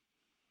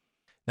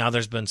 Now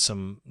there's been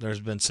some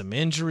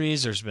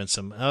injuries. There's been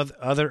some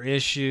other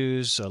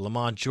issues.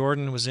 Lamont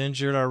Jordan was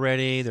injured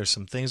already. There's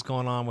some things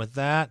going on with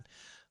that.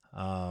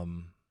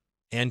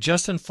 And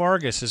Justin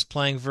Fargas is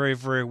playing very,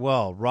 very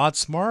well. Rod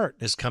Smart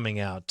is coming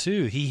out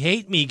too. He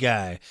Hate Me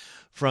guy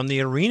from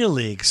the Arena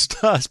League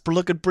stuff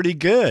looking pretty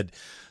good.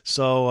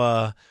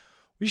 So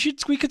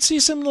we could see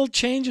some little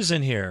changes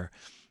in here.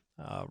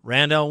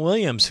 Randall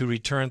Williams, who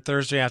returned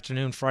Thursday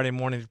afternoon, Friday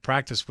morning to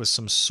practice with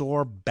some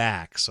sore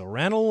back. So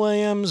Randall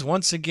Williams,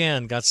 once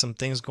again, got some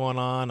things going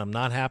on. I'm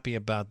not happy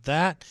about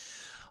that.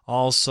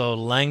 Also,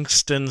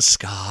 Langston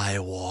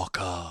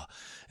Skywalker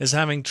is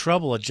having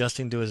trouble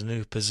adjusting to his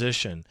new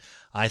position.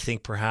 I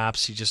think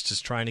perhaps he just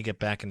is trying to get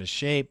back into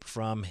shape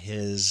from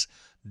his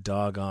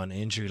doggone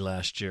injury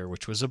last year,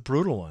 which was a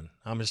brutal one.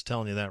 I'm just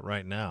telling you that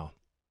right now.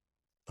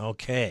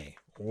 Okay,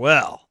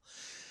 well,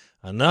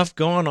 enough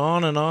going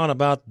on and on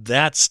about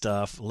that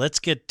stuff. Let's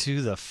get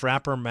to the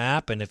Frappr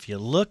map. And if you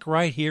look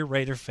right here,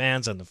 Raider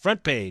fans, on the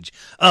front page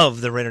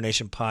of the Raider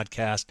Nation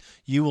podcast,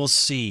 you will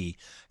see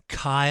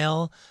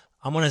Kyle,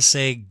 I'm going to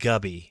say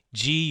Gubby,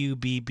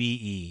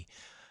 Gubbe,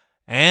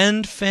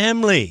 and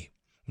family.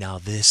 Now,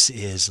 this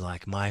is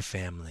like my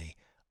family,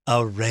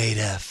 a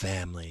Raider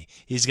family.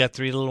 He's got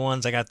 3 little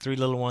ones. I got 3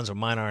 little ones, or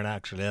mine aren't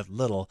actually that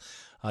little.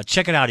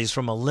 Check it out. He's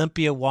from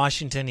Olympia,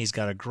 Washington. He's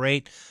got a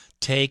great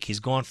take. He's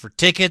going for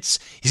tickets.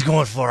 He's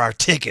going for our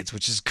tickets,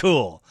 which is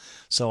cool.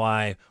 So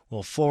I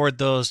will forward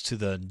those to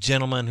the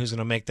gentleman who's going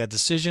to make that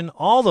decision.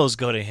 All those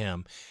go to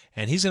him,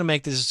 and he's going to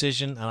make the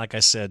decision. And like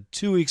I said,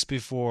 2 weeks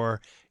before,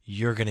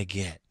 you're going to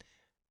get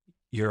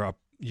your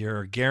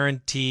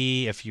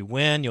guarantee. If you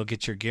win, you'll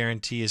get your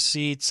guarantee of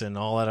seats and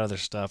all that other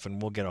stuff,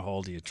 and we'll get a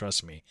hold of you.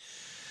 Trust me.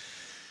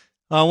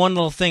 One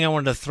little thing I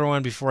wanted to throw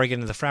in before I get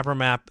into the Frappr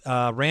map.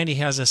 Randy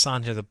has this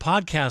on here, the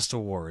podcast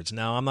awards.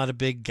 Now, I'm not a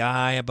big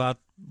guy about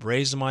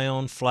raising my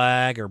own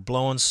flag or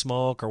blowing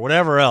smoke or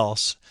whatever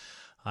else.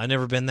 I've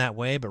never been that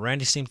way, but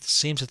Randy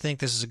seems to think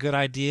this is a good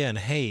idea, and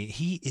hey,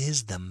 he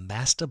is the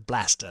master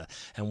blaster.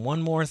 And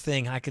one more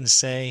thing I can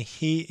say,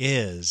 he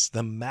is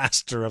the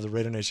master of the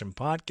Raider Nation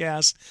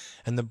podcast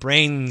and the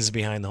brains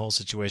behind the whole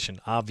situation,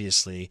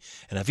 obviously.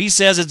 And if he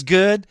says it's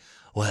good,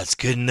 well, it's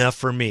good enough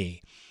for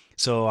me.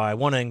 So I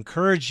want to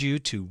encourage you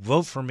to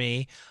vote for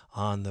me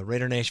on the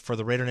Raider Nation for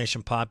the Raider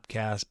Nation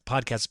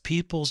podcast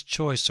People's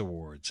Choice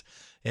Awards.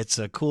 It's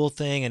a cool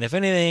thing, and if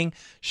anything,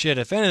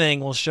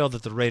 will show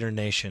that the Raider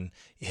Nation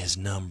is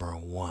number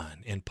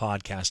 1 in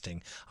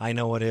podcasting. I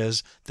know it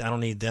is. I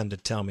don't need them to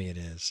tell me it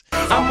is.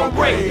 I'm a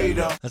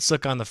Raider. Let's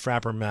look on the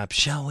Frappr map,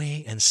 shall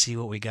we, and see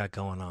what we got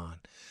going on.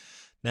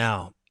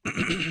 Now,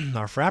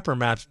 our Frappr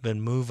map's been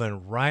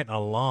moving right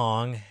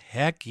along.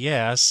 Heck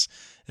yes,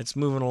 it's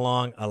moving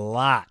along a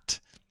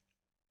lot.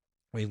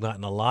 We've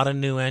gotten a lot of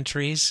new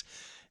entries,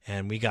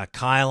 and we got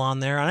Kyle on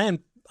there.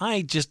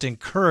 I just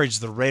encourage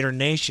the Raider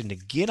Nation to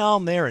get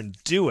on there and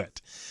do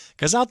it.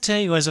 Because I'll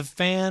tell you, as a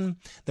fan,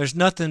 there's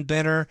nothing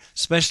better,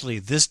 especially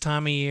this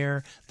time of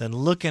year, than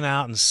looking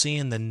out and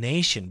seeing the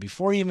nation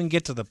before you even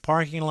get to the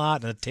parking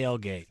lot and the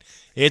tailgate.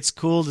 It's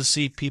cool to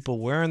see people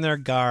wearing their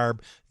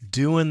garb,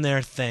 doing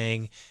their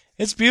thing.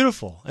 It's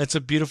beautiful. It's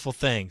a beautiful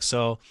thing.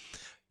 So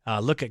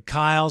look at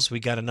Kyle's. We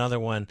got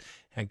another one.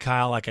 And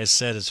Kyle, like I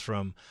said, is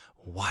from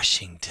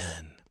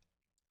Washington.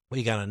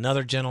 We got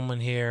another gentleman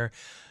here,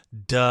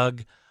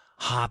 Doug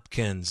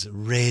Hopkins,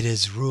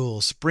 Raiders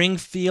Rule,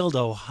 Springfield,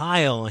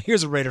 Ohio.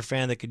 Here's a Raider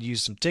fan that could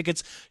use some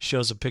tickets.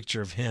 Shows a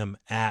picture of him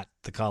at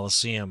the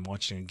Coliseum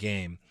watching a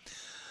game.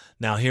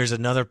 Now here's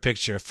another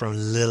picture from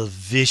Little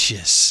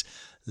Vicious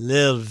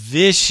Lil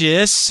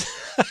Vicious.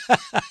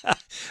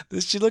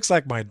 She looks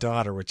like my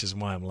daughter, which is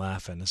why I'm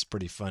laughing. It's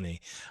pretty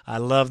funny. I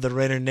love the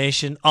Raider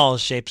Nation, all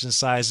shapes and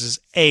sizes,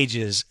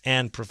 ages,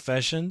 and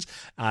professions.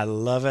 I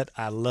love it.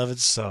 I love it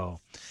so.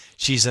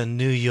 She's a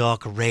New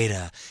York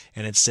Raider,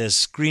 and it says,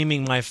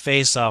 screaming my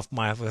face off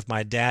with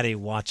my daddy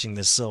watching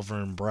the silver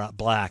and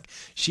black.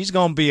 She's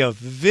going to be a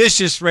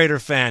vicious Raider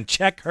fan.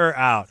 Check her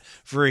out.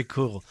 Very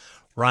cool.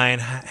 Ryan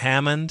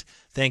Hammond,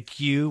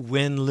 thank you.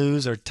 Win,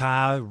 lose, or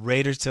tie,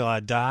 Raiders till I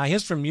die.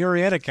 He's from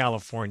Murrieta,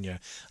 California.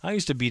 I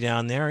used to be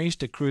down there. I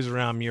used to cruise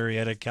around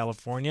Murrieta,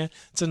 California.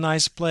 It's a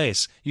nice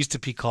place. It used to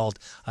be called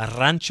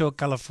Rancho,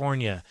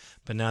 California,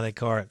 but now they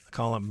call it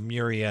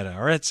Murrieta,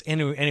 or it's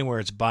anywhere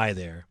it's by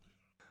there.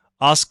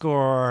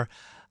 Oscar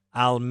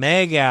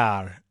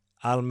Almagar.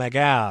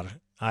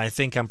 I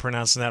think I'm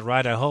pronouncing that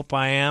right. I hope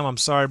I am. I'm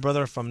sorry,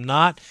 brother, if I'm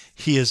not.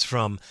 He is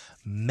from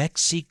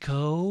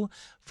Mexico,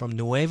 from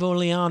Nuevo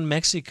Leon,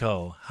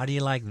 Mexico. How do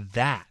you like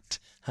that?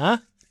 Huh?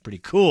 Pretty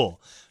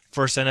cool.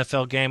 First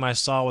NFL game I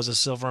saw was a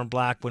silver and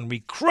black when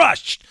we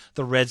crushed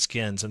the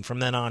Redskins, and from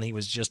then on he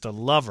was just a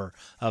lover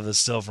of the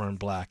silver and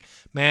black.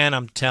 Man,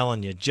 I'm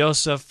telling you,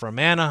 Joseph from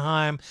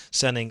Anaheim,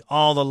 sending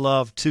all the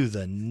love to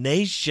the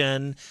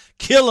nation.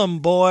 Kill 'em,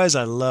 boys.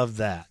 I love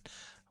that.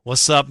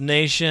 What's up,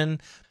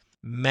 nation?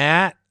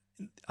 Matt,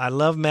 I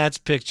love Matt's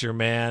picture,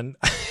 man.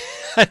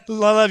 I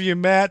love you,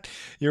 Matt.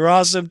 You're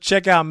awesome.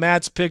 Check out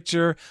Matt's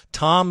picture.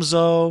 Tom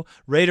Zoe,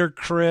 Raider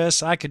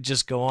Chris. I could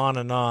just go on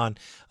and on.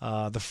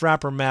 The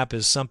Frappr map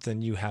is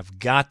something you have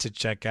got to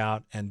check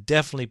out, and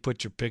definitely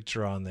put your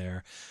picture on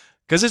there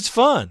because it's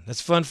fun.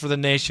 It's fun for the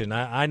nation.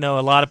 I know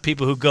a lot of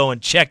people who go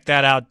and check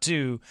that out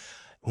too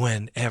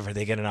whenever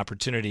they get an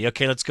opportunity.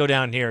 Okay, let's go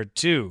down here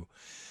to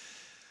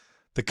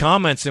the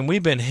comments, and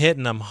we've been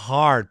hitting them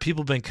hard.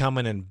 People have been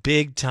coming in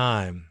big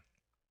time.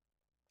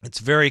 It's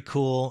very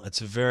cool. It's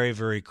very,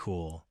 very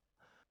cool.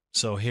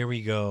 So here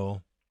we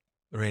go.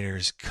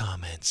 Raiders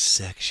comment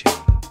section.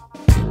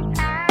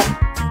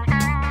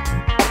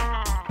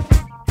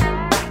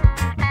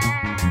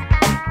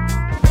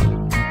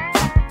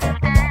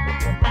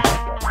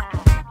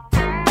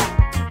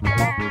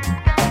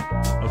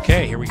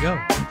 Okay, here we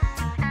go.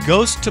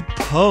 Ghost to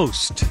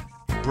Post.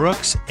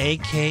 Brooks,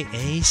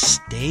 a.k.a.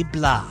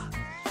 Stabler.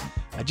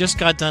 I just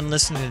got done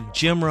listening to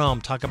Jim Rome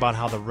talk about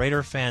how the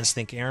Raider fans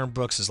think Aaron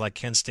Brooks is like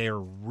Ken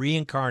Stater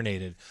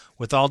reincarnated.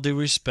 With all due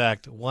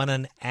respect, what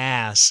an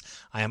ass.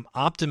 I am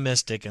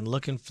optimistic and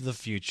looking for the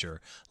future.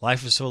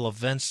 Life is full of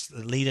events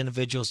that lead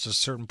individuals to a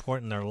certain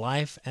point in their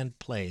life and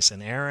place,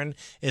 and Aaron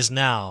is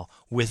now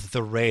with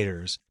the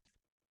Raiders.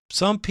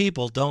 Some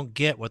people don't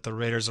get what the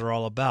Raiders are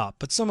all about,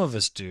 but some of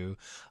us do.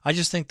 I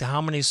just think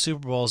how many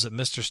Super Bowls that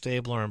Mr.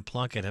 Stabler and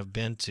Plunkett have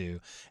been to,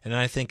 and then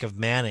I think of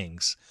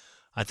Manning's.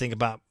 I think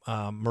about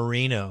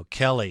Marino,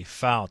 Kelly,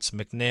 Fouts,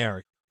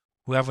 McNair,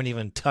 who haven't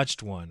even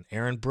touched one.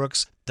 Aaron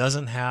Brooks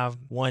doesn't have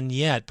one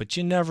yet, but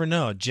you never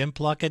know. Jim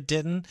Plunkett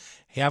didn't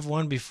have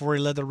one before he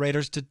led the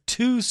Raiders to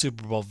 2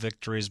 Super Bowl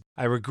victories.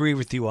 I agree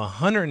with you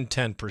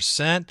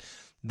 110%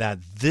 that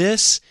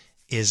this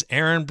is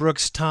Aaron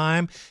Brooks'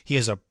 time. He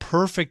is a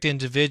perfect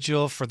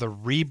individual for the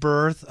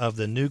rebirth of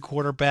the new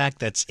quarterback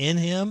that's in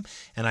him,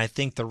 and I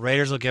think the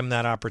Raiders will give him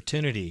that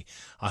opportunity.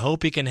 I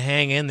hope he can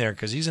hang in there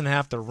because he's going to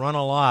have to run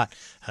a lot,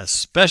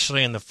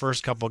 especially in the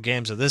first couple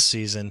games of this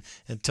season,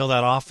 until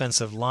that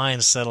offensive line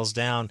settles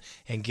down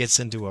and gets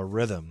into a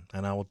rhythm,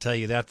 and I will tell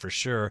you that for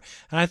sure.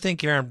 And I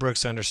think Aaron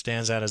Brooks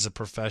understands that as a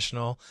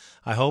professional.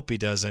 I hope he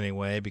does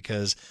anyway,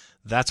 because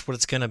that's what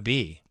it's going to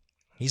be.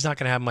 He's not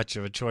going to have much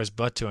of a choice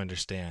but to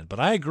understand. But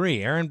I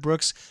agree, Aaron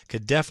Brooks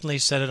could definitely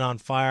set it on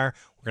fire.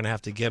 We're going to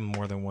have to give him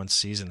more than one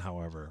season,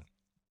 however.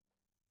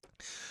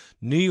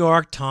 New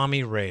York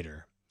Tommy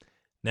Raider.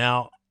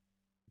 Now,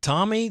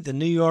 Tommy, the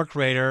New York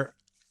Raider,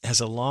 has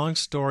a long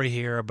story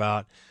here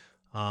about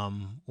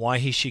why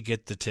he should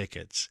get the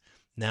tickets.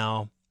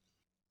 Now,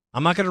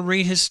 I'm not going to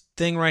read his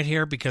thing right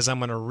here because I'm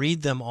going to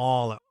read them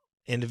all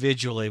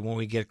individually when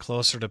we get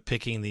closer to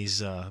picking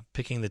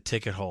the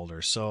ticket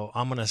holders. So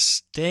I'm going to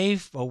stay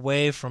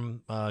away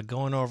from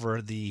going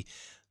over the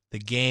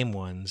game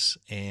ones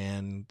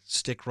and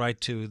stick right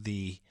to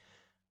the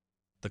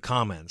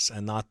comments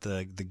and not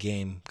the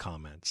game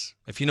comments.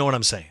 If you know what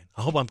I'm saying.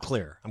 I hope I'm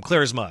clear. I'm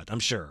clear as mud, I'm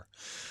sure.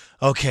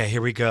 Okay,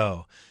 here we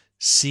go.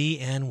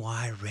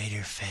 CNY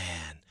Raider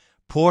fan.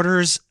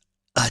 Porter's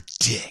a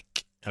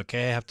dick.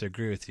 Okay, I have to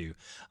agree with you.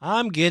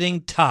 I'm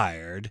getting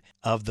tired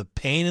of the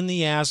pain in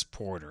the ass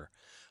Porter.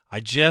 I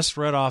just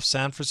read off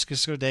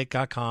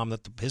SanFranciscoDate.com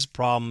that his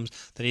problems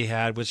that he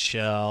had with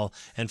Shell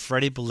and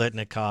Freddie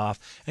Bolitnikoff,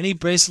 and he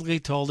basically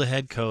told the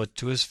head coach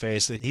to his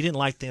face that he didn't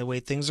like the way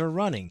things are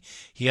running.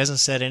 He hasn't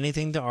said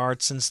anything to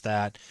Art since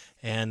that,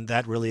 and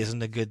that really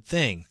isn't a good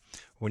thing.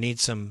 We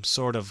need some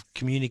sort of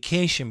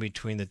communication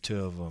between the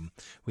two of them.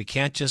 We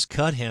can't just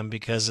cut him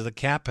because of the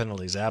cap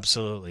penalties.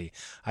 Absolutely.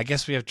 I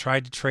guess we have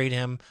tried to trade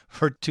him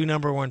for 2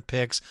 number 1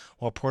 picks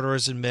while Porter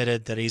has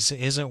admitted that he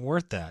isn't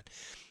worth that.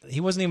 He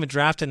wasn't even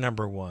drafted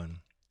number 1.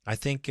 I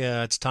think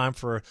it's time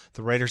for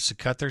the Raiders to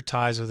cut their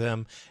ties with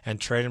him and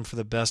trade him for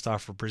the best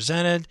offer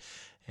presented,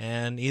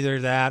 and either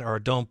that or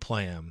don't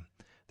play him.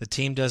 The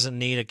team doesn't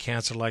need a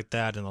cancer like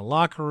that in the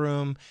locker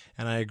room,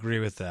 and I agree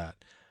with that.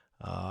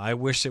 I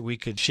wish that we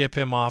could ship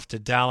him off to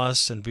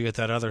Dallas and be with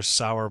that other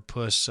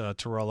sourpuss,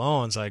 Terrell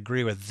Owens. I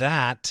agree with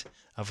that,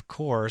 of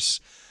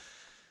course.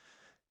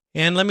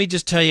 And let me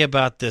just tell you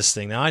about this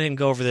thing. Now, I didn't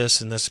go over this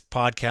in this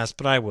podcast,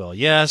 but I will.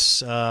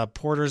 Yes,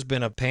 Porter's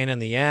been a pain in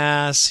the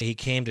ass. He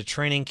came to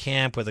training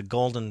camp with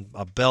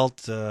a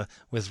belt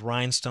with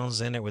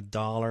rhinestones in it with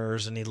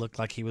dollars, and he looked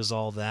like he was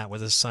all that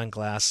with his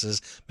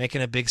sunglasses,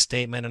 making a big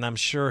statement. And I'm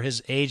sure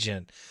his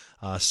agent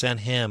sent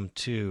him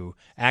to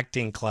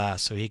acting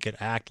class so he could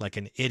act like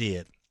an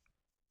idiot.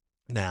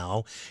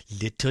 Now,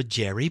 little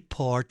Jerry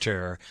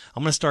Porter.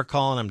 I'm going to start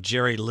calling him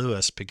Jerry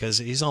Lewis because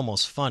he's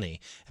almost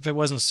funny. If it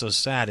wasn't so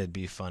sad, it'd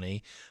be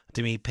funny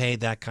to be paid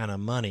that kind of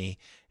money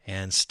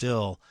and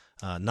still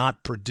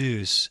not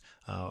produce.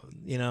 I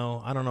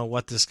don't know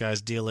what this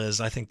guy's deal is.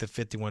 I think the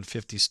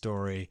 5150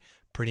 story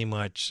pretty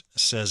much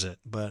says it.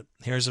 But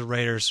here's the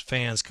Raiders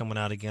fans coming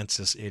out against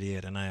this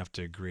idiot, and I have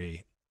to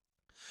agree.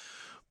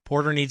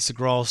 Porter needs to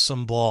grow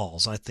some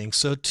balls. I think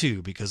so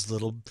too, because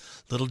little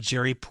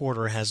Jerry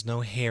Porter has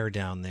no hair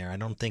down there. I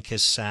don't think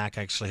his sack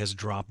actually has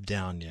dropped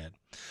down yet.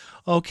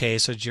 Okay,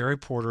 so Jerry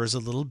Porter is a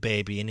little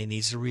baby, and he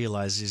needs to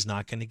realize he's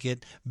not going to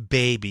get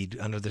babied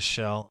under the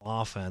shell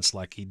offense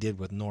like he did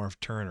with Norv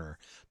Turner.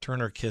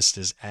 Turner kissed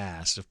his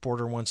ass. If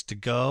Porter wants to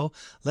go,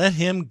 let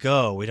him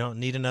go. We don't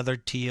need another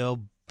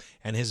T.O.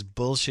 and his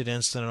bullshit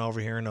incident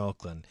over here in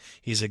Oakland.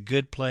 He's a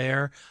good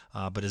player,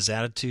 but his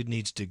attitude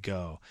needs to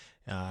go.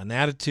 And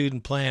attitude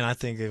and playing, I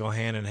think they go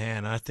hand in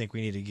hand. I think we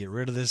need to get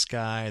rid of this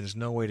guy. There's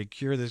no way to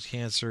cure this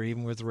cancer,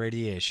 even with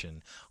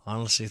radiation. I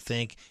honestly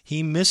think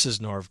he misses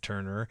Norv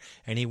Turner,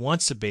 and he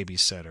wants a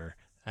babysitter.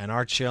 And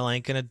Art Shell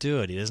ain't going to do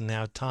it. He doesn't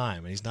have time,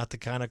 and he's not the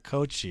kind of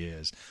coach he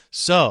is.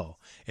 So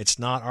it's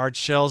not Art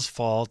Shell's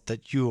fault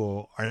that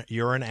you're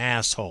an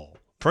asshole.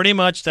 Pretty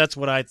much that's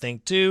what I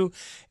think, too.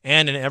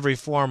 And in every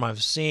form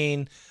I've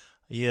seen,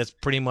 that's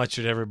pretty much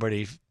what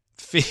everybody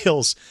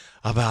feels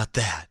about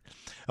that.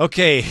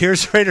 Okay,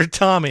 here's Raider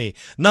Tommy,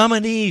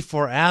 nominee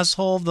for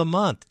Asshole of the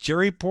Month,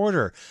 Jerry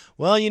Porter.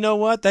 Well, you know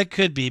what? That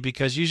could be,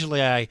 because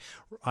usually I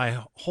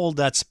hold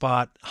that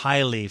spot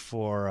highly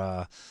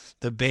for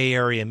the Bay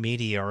Area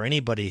media or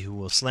anybody who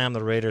will slam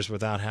the Raiders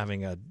without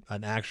having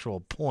an actual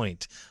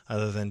point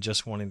other than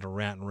just wanting to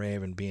rant and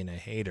rave and being a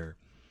hater.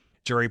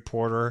 Jerry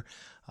Porter,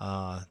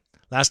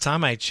 last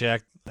time I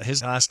checked,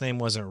 his last name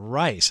wasn't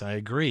Rice. I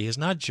agree. He's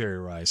not Jerry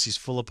Rice. He's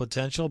full of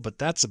potential, but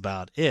that's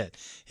about it.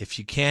 If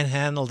you can't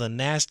handle the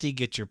nasty,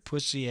 get your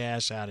pussy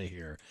ass out of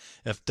here.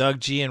 If Doug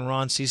G and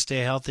Ron C stay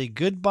healthy,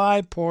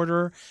 goodbye,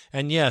 Porter.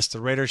 And yes, the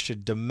Raiders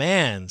should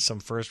demand some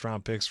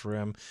first-round picks for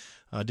him.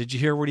 Did you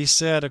hear what he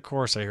said? Of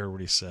course I heard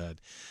what he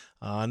said.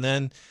 And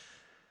then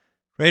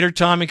Raider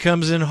Tommy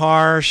comes in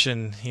harsh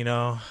and,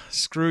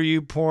 screw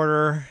you,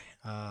 Porter.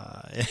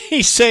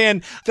 He's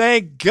saying,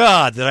 thank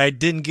God that I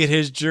didn't get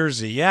his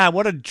jersey. Yeah,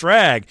 what a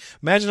drag.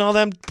 Imagine all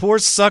them poor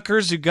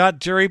suckers who got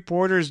Jerry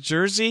Porter's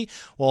jersey.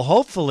 Well,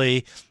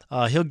 hopefully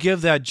he'll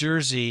give that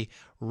jersey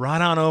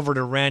right on over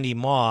to Randy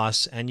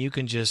Moss, and you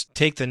can just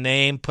take the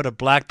name, put a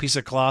black piece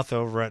of cloth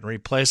over it, and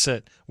replace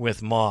it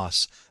with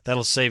Moss.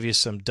 That'll save you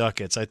some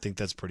ducats. I think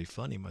that's pretty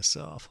funny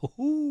myself.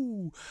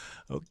 Ooh.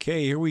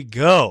 Okay, here we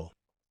go.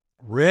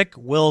 Rick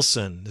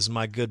Wilson. This is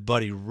my good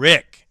buddy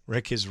Rick.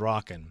 Rick is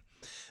rocking.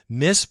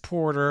 Miss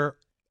Porter,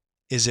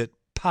 is it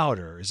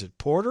powder? Is it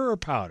Porter or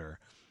powder?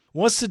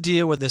 What's the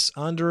deal with this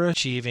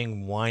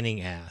underachieving,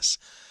 whining ass?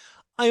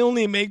 I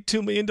only make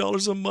 $2 million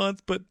a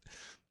month, but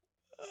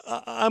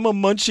I'm a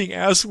munching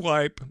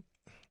asswipe.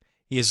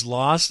 He has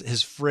lost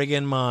his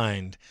friggin'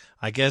 mind.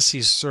 I guess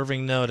he's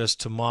serving notice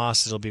to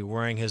Moss that'll be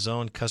wearing his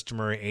own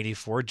customary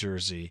 84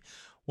 jersey.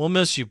 We'll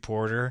miss you,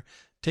 Porter.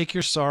 Take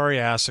your sorry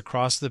ass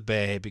across the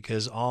bay,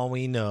 because all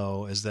we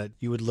know is that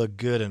you would look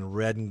good in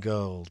red and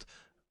gold.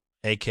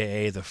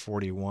 A.K.A. the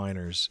 40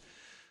 Whiners.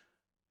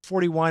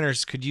 40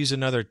 Whiners could use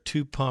another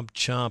two-pump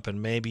chump,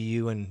 and maybe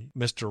you and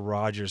Mr.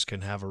 Rogers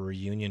can have a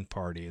reunion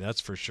party. That's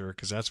for sure,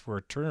 because that's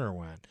where Turner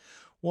went.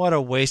 What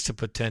a waste of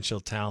potential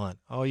talent.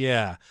 Oh,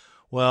 yeah.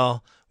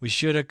 Well, we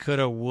shoulda,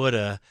 coulda,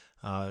 woulda.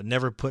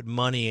 Never put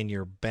money in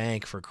your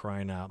bank, for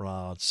crying out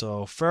loud.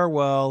 So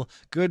farewell,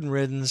 good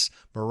riddance.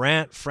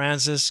 Morant,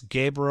 Francis,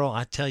 Gabriel.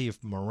 I tell you,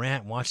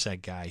 Morant, watch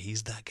that guy.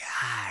 He's the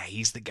guy.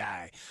 He's the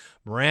guy.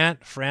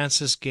 Morant,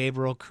 Francis,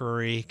 Gabriel,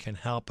 Curry can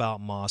help out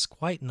Moss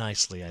quite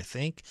nicely, I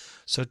think.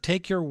 So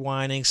take your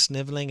whining,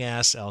 sniveling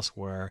ass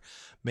elsewhere.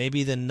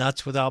 Maybe the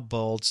nuts without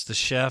bolts, the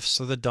chefs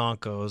or the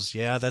donkos.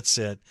 Yeah, that's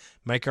it.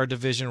 Make our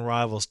division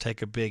rivals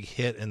take a big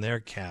hit in their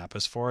cap.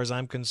 As far as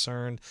I'm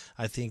concerned,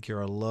 I think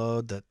you're a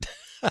load that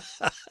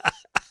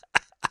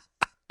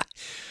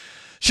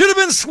should have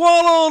been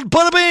swallowed.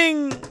 Bada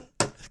bing!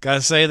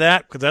 Gotta say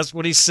that because that's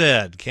what he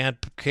said. Can't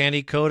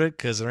candy coat it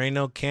because there ain't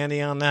no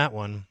candy on that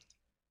one.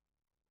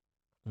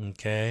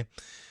 Okay.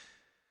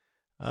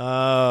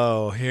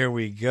 Oh, here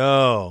we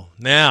go.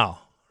 Now,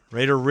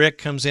 Raider Rick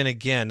comes in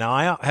again. Now,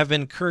 I have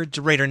encouraged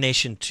Raider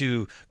Nation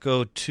to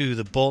go to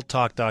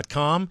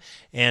thebolttalk.com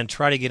and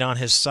try to get on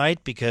his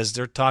site because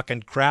they're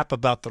talking crap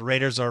about the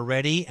Raiders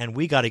already, and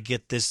we got to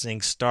get this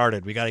thing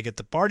started. We got to get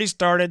the party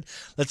started.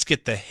 Let's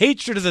get the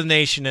hatred of the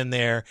nation in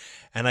there,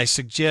 and I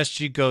suggest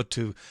you go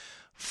to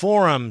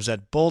forums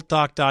at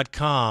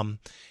bolttalk.com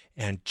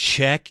and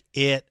check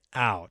it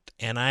out.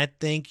 And I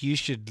think you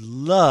should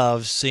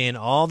love seeing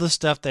all the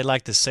stuff they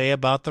like to say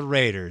about the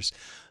Raiders,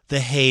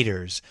 the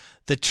haters,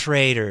 the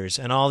traitors,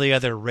 and all the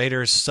other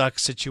Raiders suck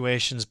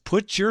situations.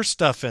 Put your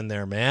stuff in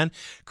there, man.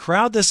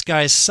 Crowd this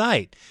guy's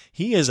site.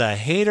 He is a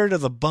hater to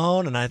the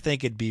bone, and I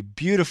think it'd be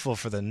beautiful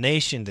for the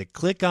nation to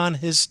click on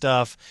his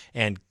stuff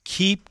and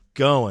keep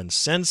going.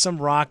 Send some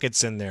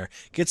rockets in there.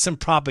 Get some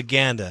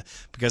propaganda,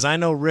 because I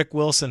know Rick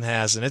Wilson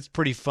has, and it's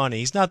pretty funny.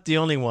 He's not the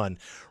only one.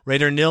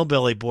 Raider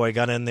Nilbilly Boy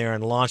got in there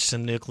and launched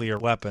some nuclear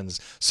weapons.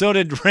 So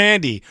did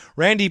Randy.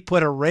 Randy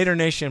put a Raider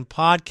Nation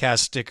podcast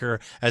sticker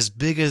as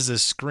big as the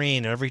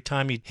screen. Every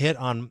time you hit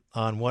on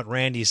what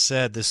Randy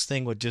said, this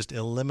thing would just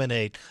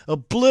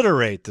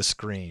obliterate the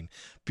screen.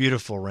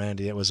 Beautiful,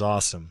 Randy. It was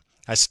awesome.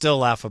 I still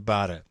laugh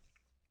about it.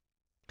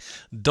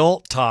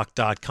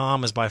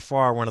 DoltTalk.com is by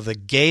far one of the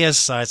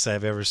gayest sites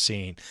I've ever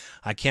seen.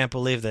 I can't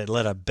believe they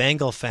let a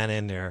Bengal fan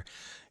in there.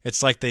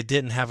 It's like they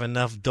didn't have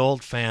enough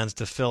Dolt fans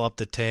to fill up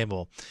the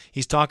table.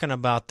 He's talking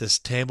about this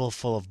table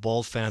full of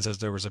Bolt fans as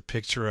there was a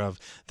picture of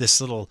this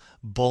little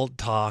Bolt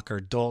Talk or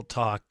Dolt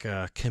Talk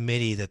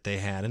committee that they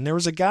had. And there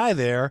was a guy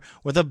there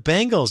with a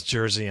Bengals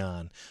jersey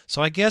on.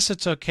 So I guess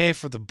it's okay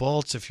for the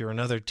Bolts if you're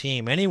another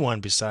team, anyone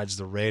besides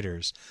the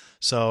Raiders.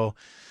 So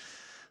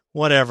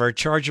whatever,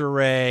 Charger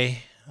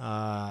Ray,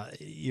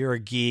 you're a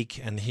geek,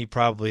 and he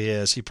probably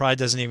is. He probably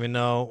doesn't even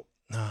know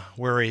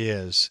where he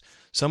is.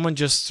 Someone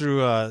just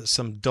threw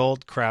some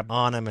dolt crap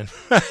on him and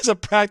as a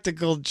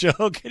practical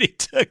joke, and he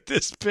took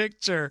this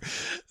picture.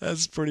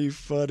 That's pretty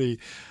funny.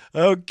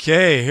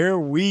 Okay, here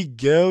we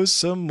go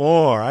some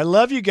more. I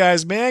love you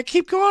guys, man.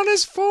 Keep going on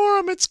this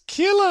forum. It's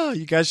killer.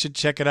 You guys should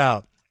check it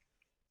out.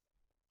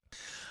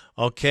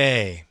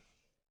 Okay,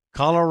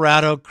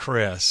 Colorado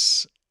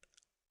Chris.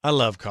 I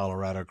love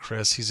Colorado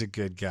Chris. He's a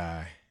good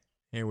guy.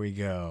 Here we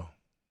go.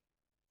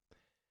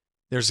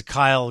 There's a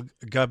Kyle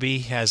Gubby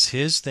has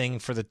his thing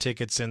for the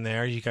tickets in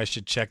there. You guys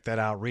should check that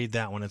out. Read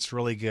that one. It's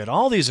really good.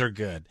 All these are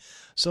good.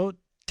 So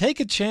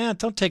take a chance.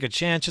 Don't take a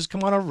chance. Just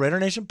come on over to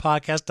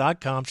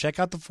RaiderNationPodcast.com. Check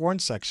out the foreign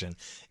section.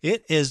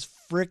 It is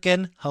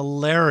freaking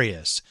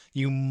hilarious.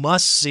 You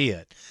must see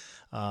it.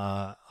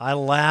 I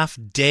laugh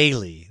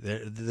daily.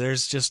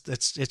 There's just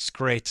it's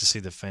great to see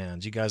the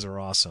fans. You guys are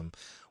awesome.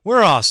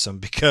 We're awesome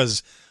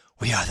because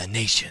we are the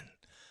nation,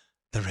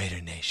 the Raider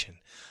Nation.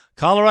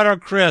 Colorado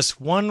Chris,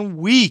 1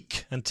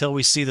 week until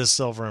we see the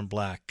silver and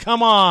black.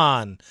 Come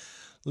on.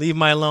 Leave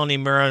my lonely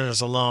Mariners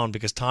alone,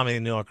 because Tommy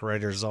the New York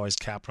Raiders is always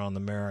capping on the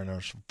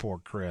Mariners for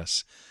poor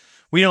Chris.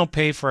 We don't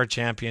pay for our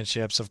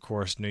championships, of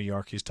course. New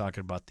York, he's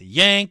talking about the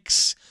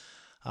Yanks.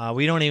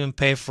 We don't even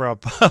pay for a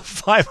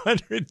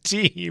 500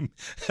 team.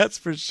 That's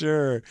for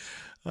sure.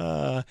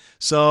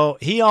 So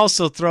he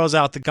also throws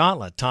out the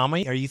gauntlet.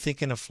 Tommy, are you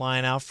thinking of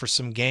flying out for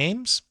some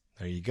games?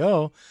 There you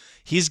go.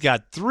 He's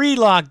got 3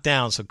 locked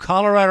down. So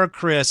Colorado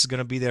Chris is going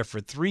to be there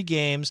for 3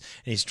 games,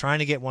 and he's trying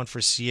to get one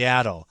for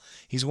Seattle.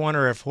 He's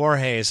wondering if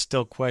Jorge is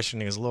still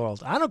questioning his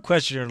loyalty. I don't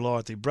question your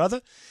loyalty, brother.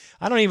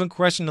 I don't even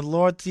question the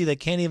loyalty that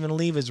can't even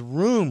leave his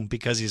room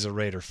because he's a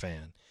Raider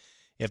fan.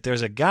 If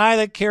there's a guy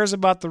that cares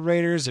about the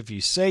Raiders, if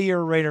you say you're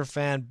a Raider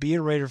fan, be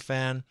a Raider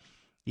fan.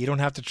 You don't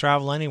have to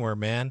travel anywhere,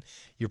 man.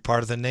 You're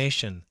part of the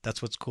nation.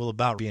 That's what's cool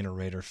about being a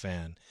Raider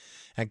fan.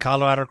 And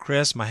Colorado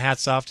Chris, my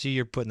hat's off to you.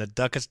 You're putting the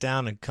ducats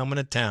down and coming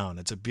to town.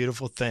 It's a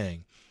beautiful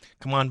thing.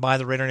 Come on by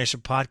the Raider Nation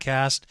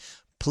podcast.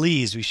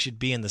 Please, we should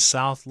be in the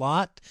South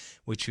Lot,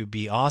 which would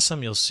be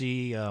awesome. You'll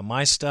see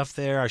my stuff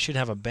there. I should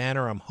have a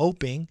banner, I'm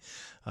hoping.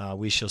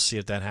 We shall see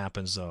if that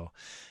happens, though.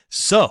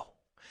 So,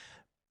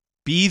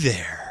 be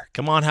there.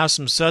 Come on, have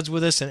some suds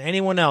with us and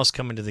anyone else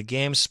coming to the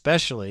game,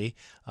 especially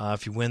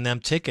if you win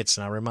them tickets.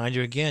 And I'll remind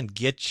you again,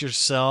 get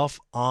yourself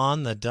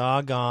on the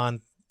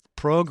doggone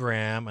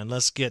program and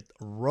let's get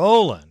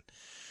rolling,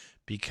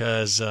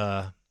 because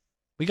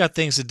we got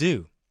things to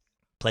do,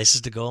 places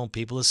to go, and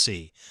people to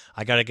see.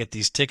 I got to get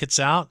these tickets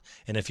out,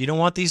 and if you don't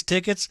want these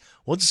tickets,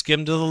 we'll just give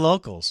them to the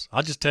locals.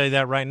 I'll just tell you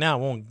that right now.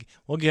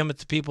 We'll give them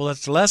to people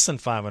that's less than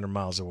 500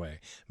 miles away.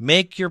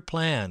 Make your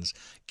plans.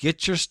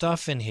 Get your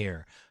stuff in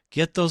here.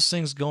 Get those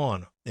things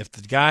going. If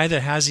the guy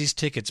that has these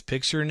tickets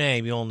picks your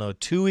name, you'll know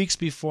 2 weeks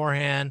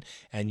beforehand,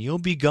 and you'll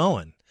be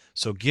going.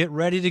 So get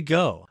ready to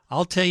go.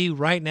 I'll tell you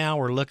right now,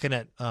 we're looking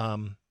at,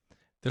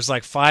 there's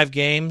like 6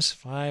 games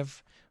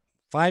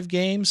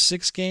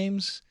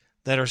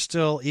that are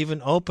still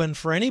even open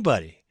for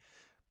anybody,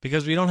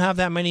 because we don't have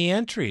that many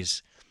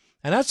entries.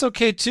 And that's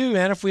okay too,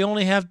 man. If we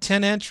only have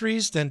 10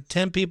 entries, then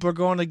 10 people are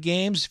going to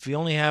games. If we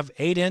only have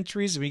 8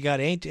 entries, we got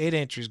 8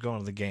 entries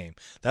going to the game.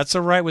 That's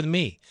all right with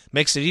me.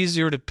 Makes it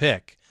easier to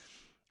pick.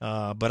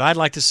 But I'd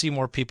like to see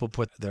more people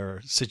put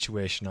their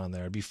situation on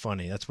there. It'd be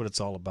funny. That's what it's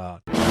all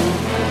about.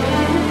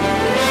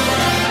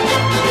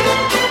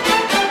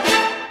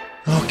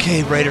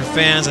 Okay, Raider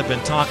fans, I've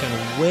been talking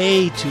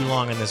way too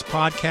long in this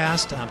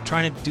podcast. I'm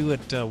trying to do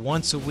it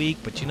once a week,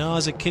 but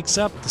as it kicks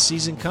up, the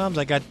season comes,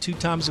 I got 2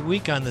 times a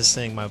week on this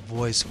thing. My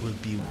voice will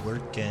be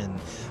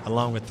working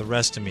along with the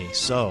rest of me.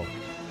 So,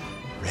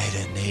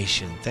 Raider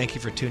Nation, thank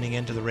you for tuning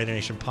in to the Raider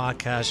Nation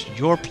podcast,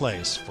 your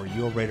place for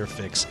your Raider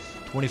fix,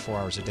 24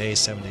 hours a day,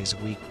 7 days a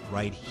week,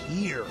 right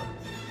here.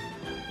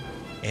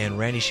 And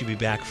Randy should be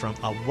back from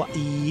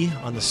Hawaii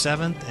on the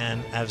 7th.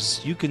 And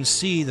as you can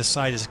see, the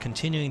site is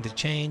continuing to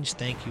change.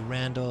 Thank you,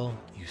 Randall.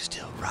 You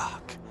still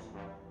rock.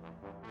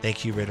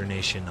 Thank you, Raider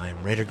Nation. I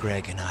am Raider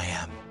Greg, and I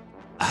am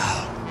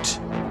out.